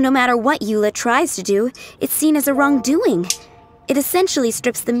 So no matter what Eula tries to do, it's seen as a wrongdoing. It essentially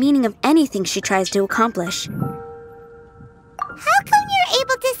strips the meaning of anything she tries to accomplish. How come you're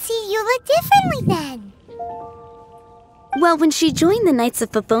able to see Eula differently then? Well, when she joined the Knights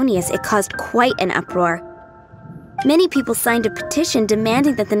of Favonius, it caused quite an uproar. Many people signed a petition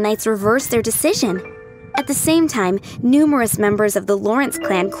demanding that the Knights reverse their decision. At the same time, numerous members of the Lawrence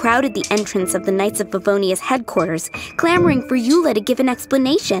clan crowded the entrance of the Knights of Favonius Headquarters, clamoring for Eula to give an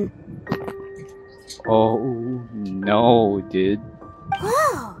explanation. Oh, no, dude.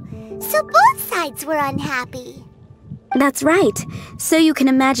 Whoa, so both sides were unhappy. That's right. So you can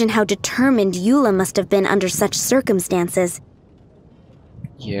imagine how determined Eula must have been under such circumstances.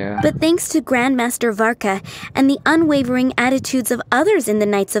 Yeah. But thanks to Grand Master Varka and the unwavering attitudes of others in the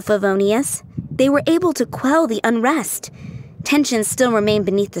Knights of Favonius, they were able to quell the unrest. Tensions still remain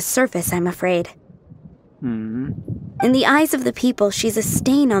beneath the surface, I'm afraid. In the eyes of the people, she's a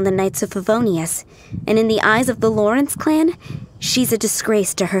stain on the Knights of Favonius. And in the eyes of the Lawrence clan, she's a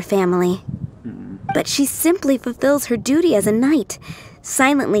disgrace to her family. But she simply fulfills her duty as a knight,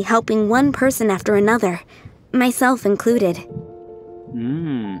 silently helping one person after another, myself included.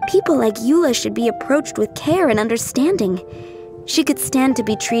 People like Eula should be approached with care and understanding. She could stand to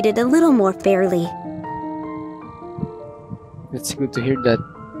be treated a little more fairly. It's good to hear that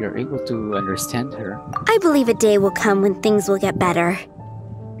you're able to understand her. I believe a day will come when things will get better.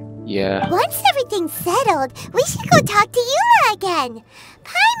 Yeah. Once everything's settled, we should go talk to Eula again.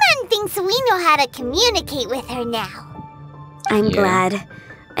 Paimon thinks we know how to communicate with her now. I'm glad.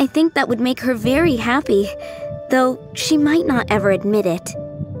 I think that would make her very happy, though she might not ever admit it.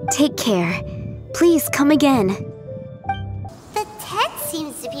 Take care. Please come again. The tent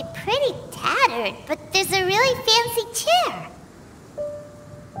seems to be pretty tattered, but there's a really fancy chair.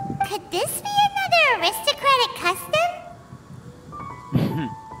 Could this be another aristocratic custom?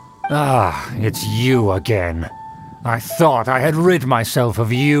 Ah, it's you again. I thought I had rid myself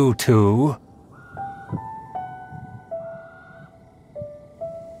of you two.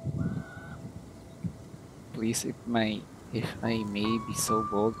 Please, if I may be so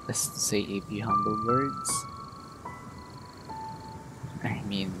bold as to say a few humble words. I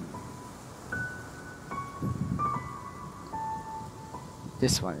mean,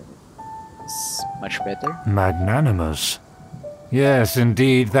 this one is much better. Magnanimous. Yes,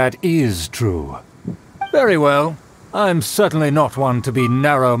 indeed, that is true. Very well. I'm certainly not one to be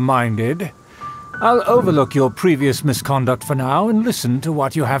narrow-minded. I'll overlook your previous misconduct for now and listen to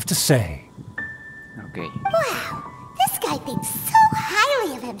what you have to say. Okay. Wow, this guy thinks so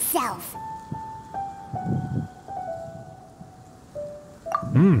highly of himself.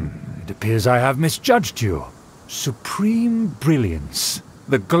 It appears I have misjudged you. Supreme brilliance.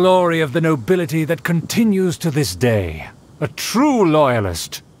 The glory of the nobility that continues to this day. A true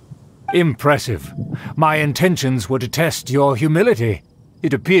loyalist. Impressive. My intentions were to test your humility.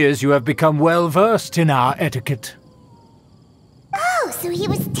 It appears you have become well-versed in our etiquette. Oh, so he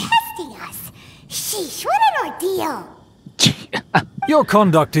was testing us. Sheesh, what an ordeal. Your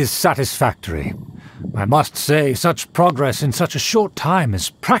conduct is satisfactory. I must say, such progress in such a short time is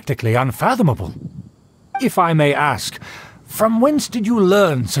practically unfathomable. If I may ask, from whence did you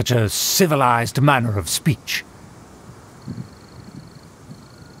learn such a civilized manner of speech?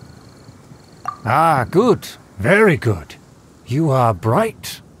 Ah, good. Very good. You are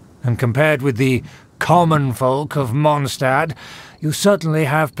bright, and compared with the common folk of Mondstadt, you certainly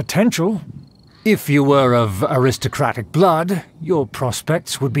have potential. If you were of aristocratic blood, your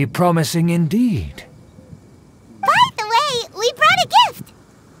prospects would be promising indeed. By the way, we brought a gift.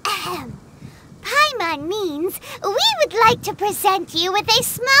 Paimon means we would like to present you with a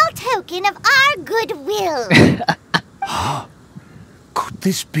small token of our goodwill. Could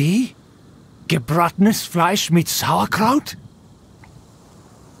this be? Gebratenes Fleisch meets Sauerkraut?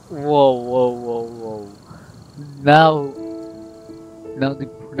 Whoa. Now the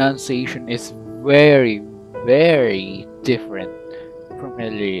pronunciation is very, very different from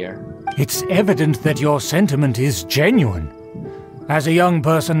earlier. It's evident that your sentiment is genuine. As a young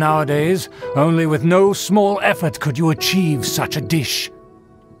person nowadays, only with no small effort could you achieve such a dish.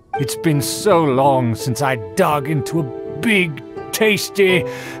 It's been so long since I dug into a big, tasty...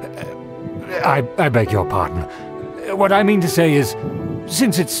 I beg your pardon. What I mean to say is,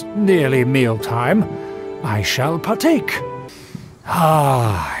 since it's nearly mealtime, I shall partake.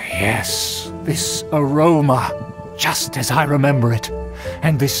 Ah, yes, this aroma, just as I remember it,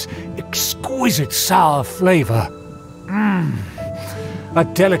 and this exquisite sour flavor. A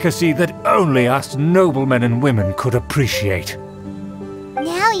delicacy that only us noblemen and women could appreciate.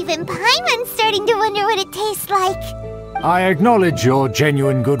 Now even Paimon's starting to wonder what it tastes like. I acknowledge your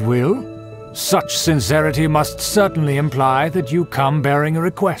genuine goodwill. Such sincerity must certainly imply that you come bearing a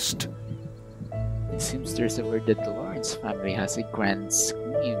request. It seems there's a word that the Lawrence family has a grand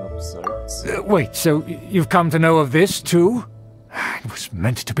scheme of sorts. Wait, so you've come to know of this too? It was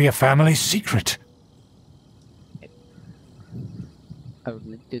meant to be a family secret. I would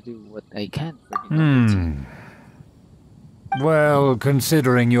like to do what I can for the novelty. Well,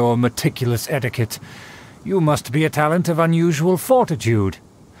 considering your meticulous etiquette, you must be a talent of unusual fortitude.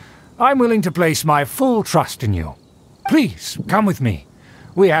 I'm willing to place my full trust in you. Please, come with me.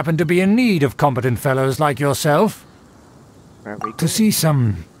 We happen to be in need of competent fellows like yourself. To see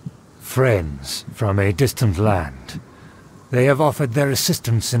some friends from a distant land. They have offered their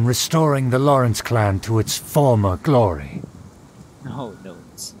assistance in restoring the Lawrence clan to its former glory. No,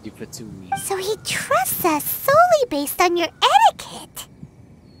 it's the Fatui. So he trusts us solely based on your etiquette.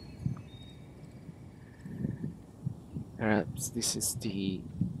 Perhaps this is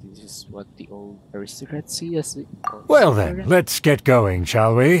what the old aristocrats see as the... Well then, let's get going,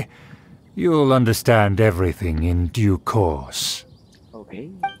 shall we? You'll understand everything in due course.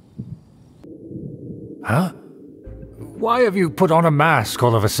 Okay. Huh? Why have you put on a mask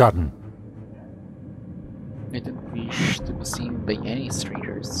all of a sudden? I don't wish to be seen by any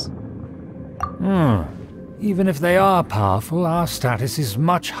strangers. Even if they are powerful, our status is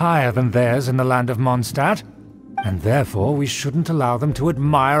much higher than theirs in the land of Mondstadt. And therefore we shouldn't allow them to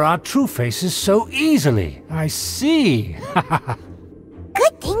admire our true faces so easily. I see.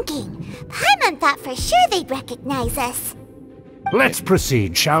 Good thinking. Paimon thought for sure they'd recognize us. Let's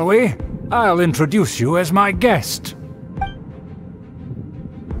proceed, shall we? I'll introduce you as my guest.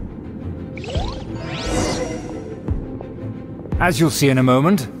 As you'll see in a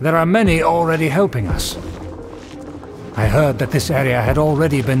moment, there are many already helping us. I heard that this area had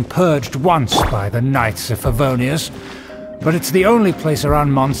already been purged once by the Knights of Favonius, but it's the only place around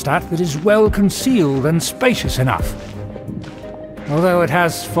Mondstadt that is well concealed and spacious enough. Although it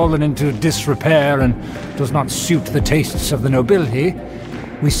has fallen into disrepair and does not suit the tastes of the nobility,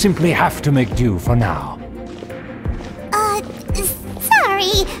 we simply have to make do for now.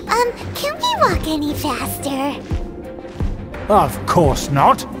 Sorry, can we walk any faster? Of course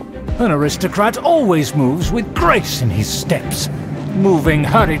not. An aristocrat always moves with grace in his steps. Moving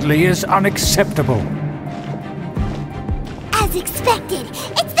hurriedly is unacceptable. As expected,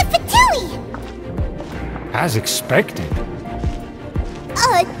 it's the Fatui! As expected?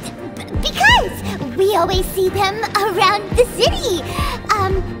 Because we always see them around the city.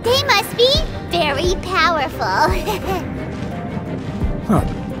 They must be very powerful.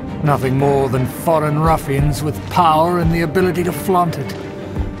 Nothing more than foreign ruffians with power and the ability to flaunt it.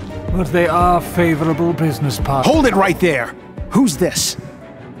 But they are favorable business partners. Hold it right there! Who's this?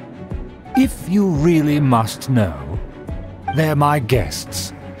 If you really must know, they're my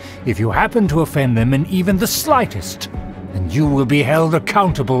guests. If you happen to offend them in even the slightest, then you will be held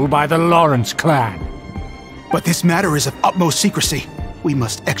accountable by the Lawrence clan. But this matter is of utmost secrecy. We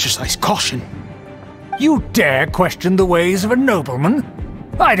must exercise caution. You dare question the ways of a nobleman?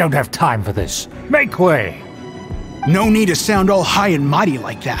 I don't have time for this. Make way! No need to sound all high and mighty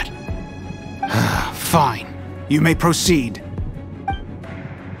like that. Fine. You may proceed.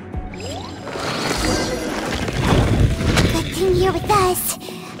 Good thing you're with us.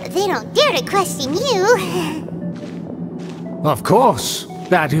 They don't dare to question you. Of course.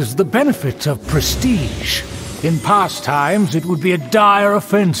 That is the benefit of prestige. In past times, it would be a dire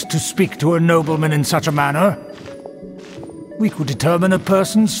offense to speak to a nobleman in such a manner. We could determine a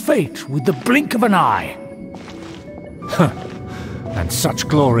person's fate with the blink of an eye. And such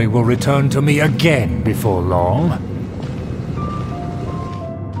glory will return to me again before long.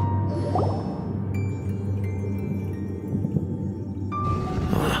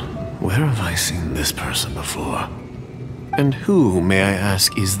 Where have I seen this person before? And who, may I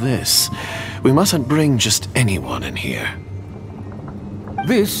ask, is this? We mustn't bring just anyone in here.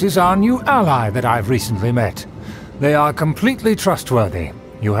 This is our new ally that I've recently met. They are completely trustworthy.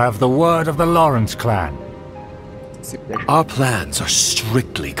 You have the word of the Lawrence clan. Our plans are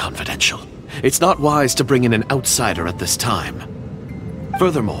strictly confidential. It's not wise to bring in an outsider at this time.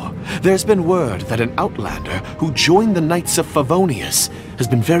 Furthermore, there's been word that an outlander who joined the Knights of Favonius has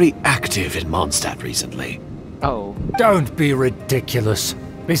been very active in Mondstadt recently. Oh. Don't be ridiculous.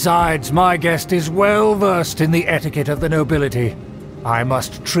 Besides, my guest is well versed in the etiquette of the nobility. I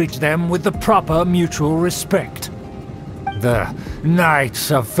must treat them with the proper mutual respect. The Knights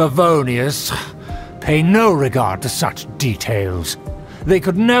of Favonius pay no regard to such details. They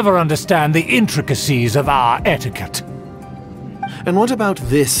could never understand the intricacies of our etiquette. And what about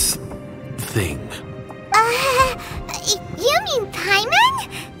this thing? You mean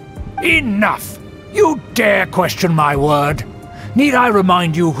Paimon? Enough! You dare question my word? Need I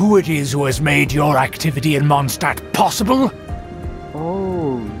remind you who it is who has made your activity in Mondstadt possible?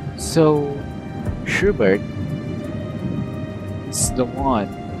 Oh, so Schubert is the one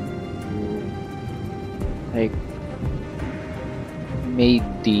who, like, made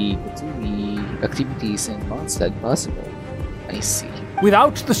the activities in Mondstadt possible. I see.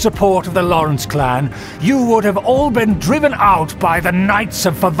 Without the support of the Lawrence clan, you would have all been driven out by the Knights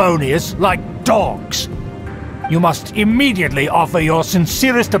of Favonius like dogs. You must immediately offer your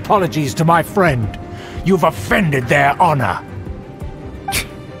sincerest apologies to my friend. You've offended their honor.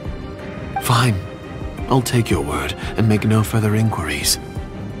 Fine. I'll take your word and make no further inquiries.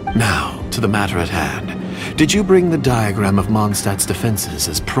 Now, to the matter at hand. Did you bring the diagram of Mondstadt's defenses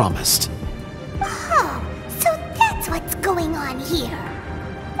as promised? Oh, so that's what's going on here.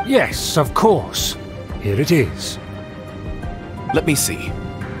 Yes, of course. Here it is. Let me see.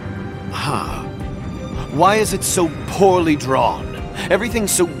 Huh. Why is it so poorly drawn?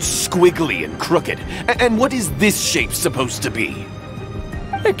 Everything's so squiggly and crooked. And what is this shape supposed to be?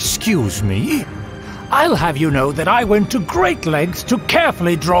 Excuse me? I'll have you know that I went to great lengths to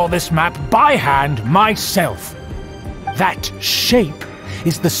carefully draw this map by hand myself. That shape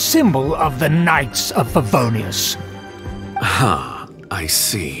is the symbol of the Knights of Favonius. Huh, I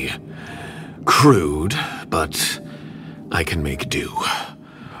see. Crude, but I can make do.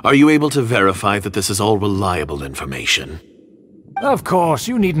 Are you able to verify that this is all reliable information? Of course,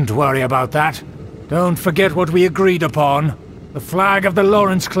 you needn't worry about that. Don't forget what we agreed upon. The flag of the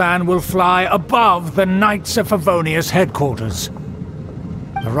Lawrence clan will fly above the Knights of Favonius Headquarters.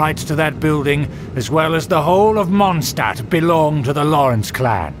 The rights to that building, as well as the whole of Mondstadt, belong to the Lawrence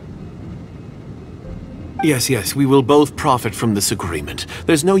clan. Yes, we will both profit from this agreement.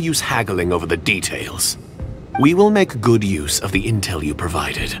 There's no use haggling over the details. We will make good use of the intel you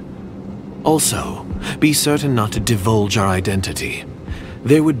provided. Also, be certain not to divulge our identity.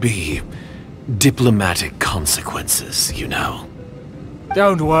 There would be diplomatic consequences, you know.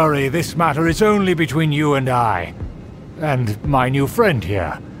 Don't worry, this matter is only between you and I. And my new friend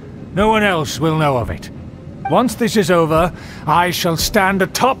here. No one else will know of it. Once this is over, I shall stand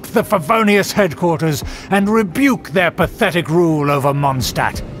atop the Favonius headquarters and rebuke their pathetic rule over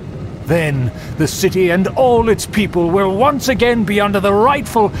Mondstadt. Then, the city and all its people will once again be under the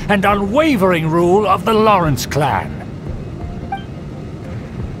rightful and unwavering rule of the Lawrence clan.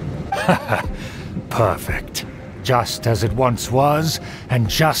 Perfect. Just as it once was, and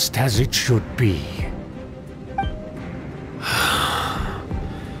just as it should be.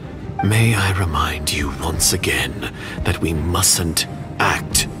 May I remind you once again that we mustn't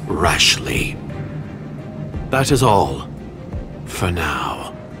act rashly. That is all. For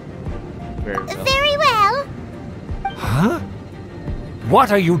now. Very well. Huh?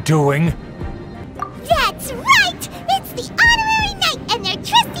 What are you doing? That's right! It's the honorary knight and their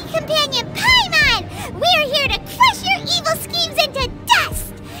trusty companion Paimon! We're here to crush your evil schemes into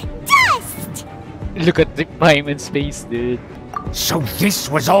dust! Dust! Look at the Paimon's face, dude. So this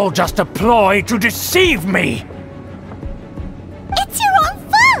was all just a ploy to deceive me! It's your own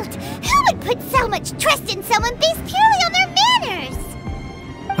fault! Who would put so much trust in someone based purely on their manners?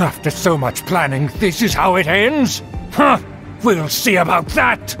 After so much planning, this is how it ends? Huh! We'll see about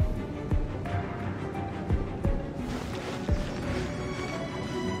that!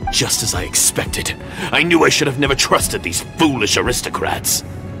 Just as I expected. I knew I should have never trusted these foolish aristocrats.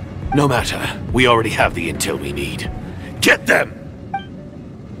 No matter, we already have the intel we need. Get them!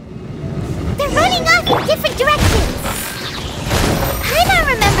 They're running off in different directions. Paimon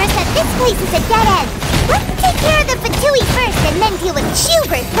remembers that this place is a dead end. Let's take care of the Fatui first and then deal with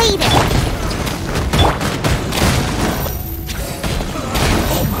Schubert later.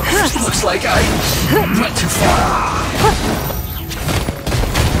 Looks like I went too far.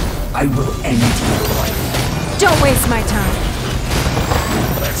 I will end you. Don't waste my time.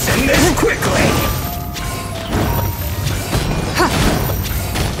 Let's end this quickly.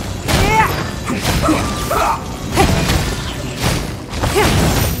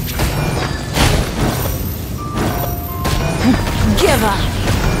 Give up.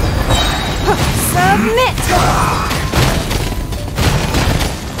 Submit.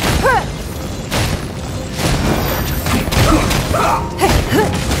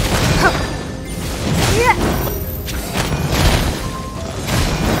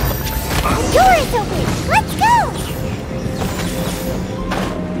 Doors open! Let's go!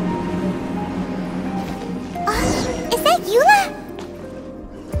 Is that Eula?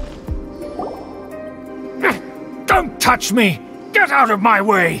 Don't touch me! Get out of my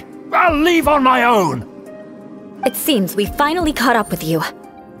way! I'll leave on my own! It seems we finally caught up with you.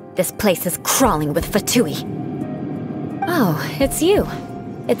 This place is crawling with Fatui. Oh, it's you.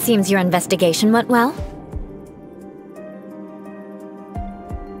 It seems your investigation went well.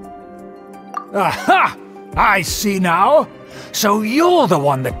 Aha! I see now. So you're the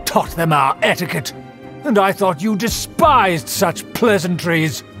one that taught them our etiquette. And I thought you despised such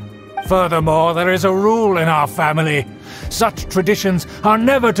pleasantries. Furthermore, there is a rule in our family. Such traditions are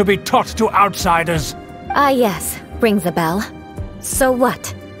never to be taught to outsiders. Ah yes, rings a bell. So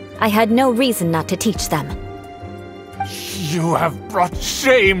what? I had no reason not to teach them. You have brought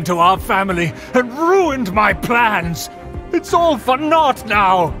shame to our family and ruined my plans. It's all for naught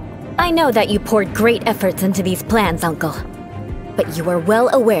now. I know that you poured great efforts into these plans, Uncle. But you were well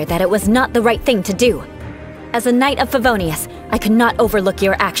aware that it was not the right thing to do. As a Knight of Favonius, I could not overlook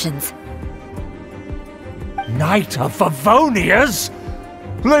your actions. Knight of Favonius?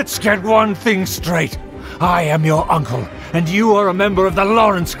 Let's get one thing straight. I am your uncle, and you are a member of the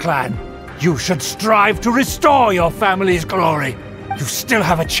Lawrence clan. You should strive to restore your family's glory. You still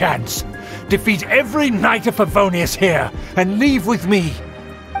have a chance. Defeat every Knight of Favonius here, and leave with me.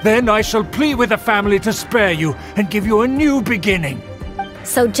 Then I shall plead with the family to spare you and give you a new beginning.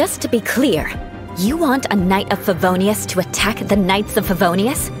 So just to be clear, you want a Knight of Favonius to attack the Knights of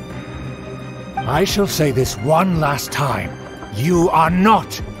Favonius? I shall say this one last time. You are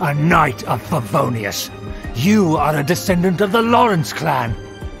not a Knight of Favonius. You are a descendant of the Lawrence clan.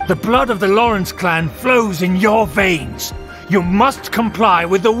 The blood of the Lawrence clan flows in your veins. You must comply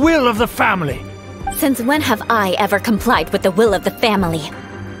with the will of the family. Since when have I ever complied with the will of the family?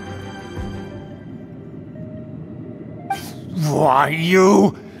 Why,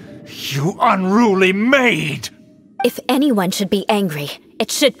 you unruly maid! If anyone should be angry,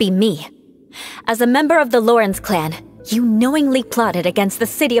 it should be me. As a member of the Lawrence clan, you knowingly plotted against the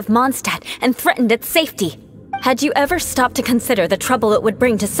city of Mondstadt and threatened its safety. Had you ever stopped to consider the trouble it would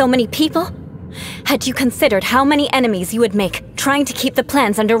bring to so many people? Had you considered how many enemies you would make trying to keep the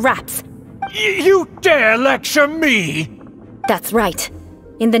plans under wraps? You dare lecture me? That's right.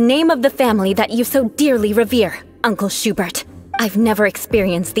 In the name of the family that you so dearly revere, Uncle Schubert. I've never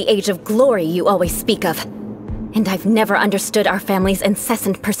experienced the age of glory you always speak of. And I've never understood our family's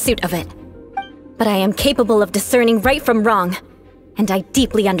incessant pursuit of it. But I am capable of discerning right from wrong. And I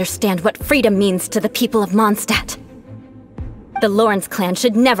deeply understand what freedom means to the people of Mondstadt. The Lawrence clan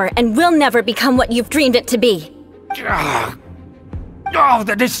should never and will never become what you've dreamed it to be. Oh,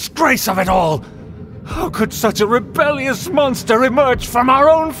 the disgrace of it all! How could such a rebellious monster emerge from our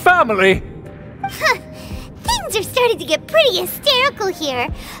own family? Things are starting to get pretty hysterical here.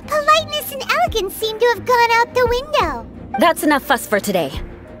 Politeness and elegance seem to have gone out the window. That's enough fuss for today.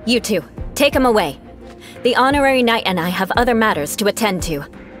 You two, take him away. The honorary knight and I have other matters to attend to.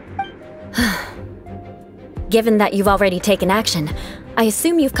 Given that you've already taken action, I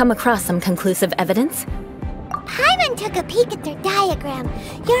assume you've come across some conclusive evidence? Paimon took a peek at their diagram.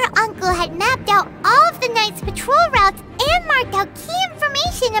 Your uncle had mapped out all of the Knights' patrol routes and marked out key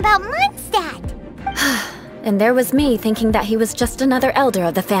information about Mondstadt. And there was me thinking that he was just another elder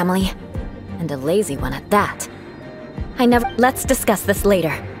of the family. And a lazy one at that. Let's discuss this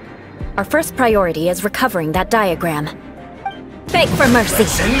later. Our first priority is recovering that diagram. Beg for mercy.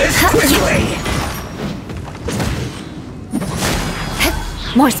 Send this quickly.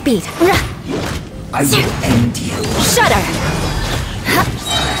 More speed. I will end you. Shudder.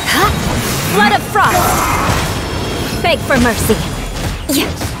 Flood of frost. Beg for mercy.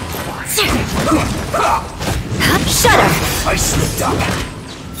 Shudder. I slipped up.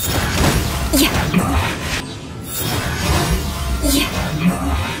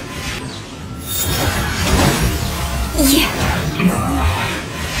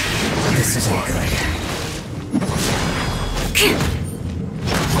 This isn't good.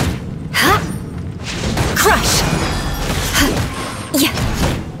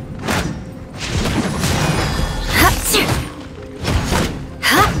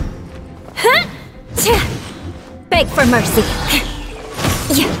 Beg for mercy.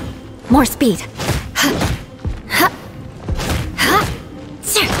 More speed.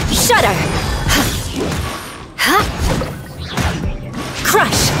 Shudder.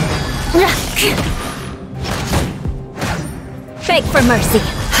 Crush. Beg for mercy.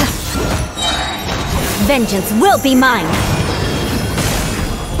 Vengeance will be mine.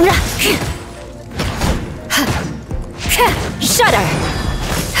 Shudder.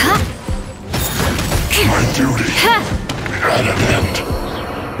 My duty at an end.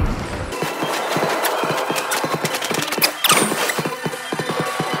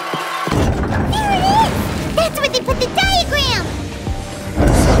 There it is! That's where they put the diagram!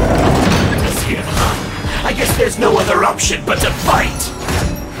 It's here, huh? I guess there's no other option but to fight!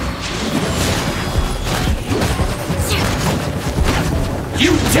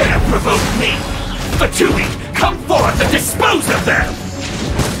 You dare provoke me! Fatui, come forth and dispose of them!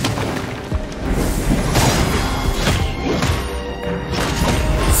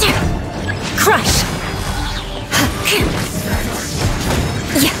 Crush!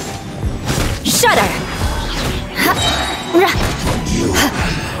 Shudder! You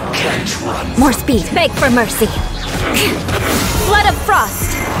can't run. More speed. Beg for mercy. Flood of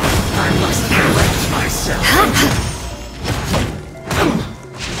frost! I must correct myself.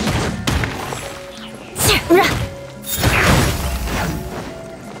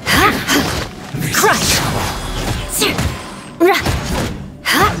 Crush!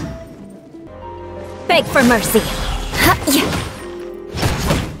 Beg for mercy.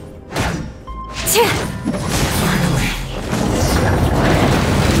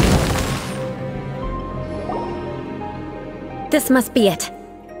 This must be it.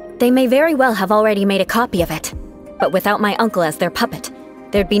 They may very well have already made a copy of it. But without my uncle as their puppet,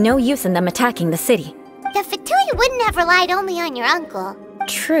 there'd be no use in them attacking the city. The Fatui wouldn't have relied only on your uncle.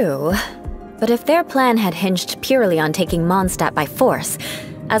 True. But if their plan had hinged purely on taking Mondstadt by force,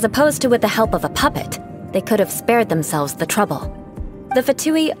 as opposed to with the help of a puppet, they could have spared themselves the trouble. The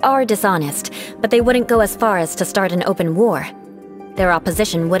Fatui are dishonest, but they wouldn't go as far as to start an open war. Their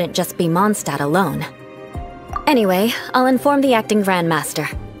opposition wouldn't just be Mondstadt alone. Anyway, I'll inform the acting Grand Master.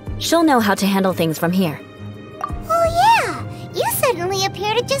 She'll know how to handle things from here. Oh yeah! You suddenly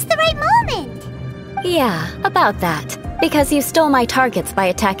appeared at just the right moment! Yeah, about that. Because you stole my targets by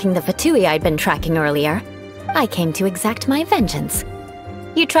attacking the Fatui I'd been tracking earlier, I came to exact my vengeance.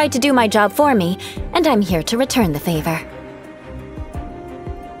 You tried to do my job for me, and I'm here to return the favor.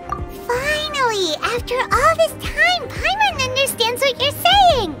 Finally! After all this time, Paimon understands what you're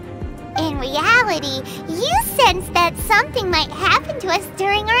saying! In reality, you sensed that something might happen to us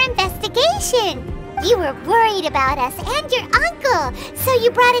during our investigation. You were worried about us and your uncle, so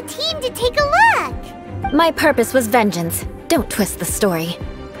you brought a team to take a look. My purpose was vengeance. Don't twist the story.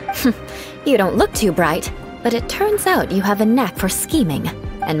 You don't look too bright, but it turns out you have a knack for scheming.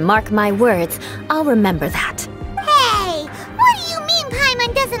 And mark my words, I'll remember that. Hey! What do you mean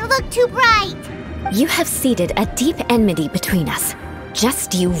Paimon doesn't look too bright? You have seeded a deep enmity between us.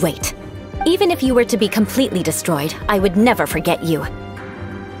 Just you wait. Even if you were to be completely destroyed, I would never forget you.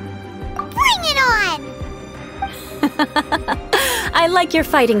 Bring it on! I like your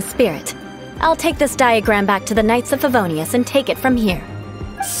fighting spirit. I'll take this diagram back to the Knights of Favonius and take it from here.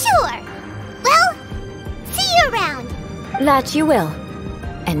 Sure! Well, see you around! That you will.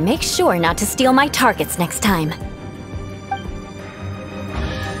 And make sure not to steal my targets next time.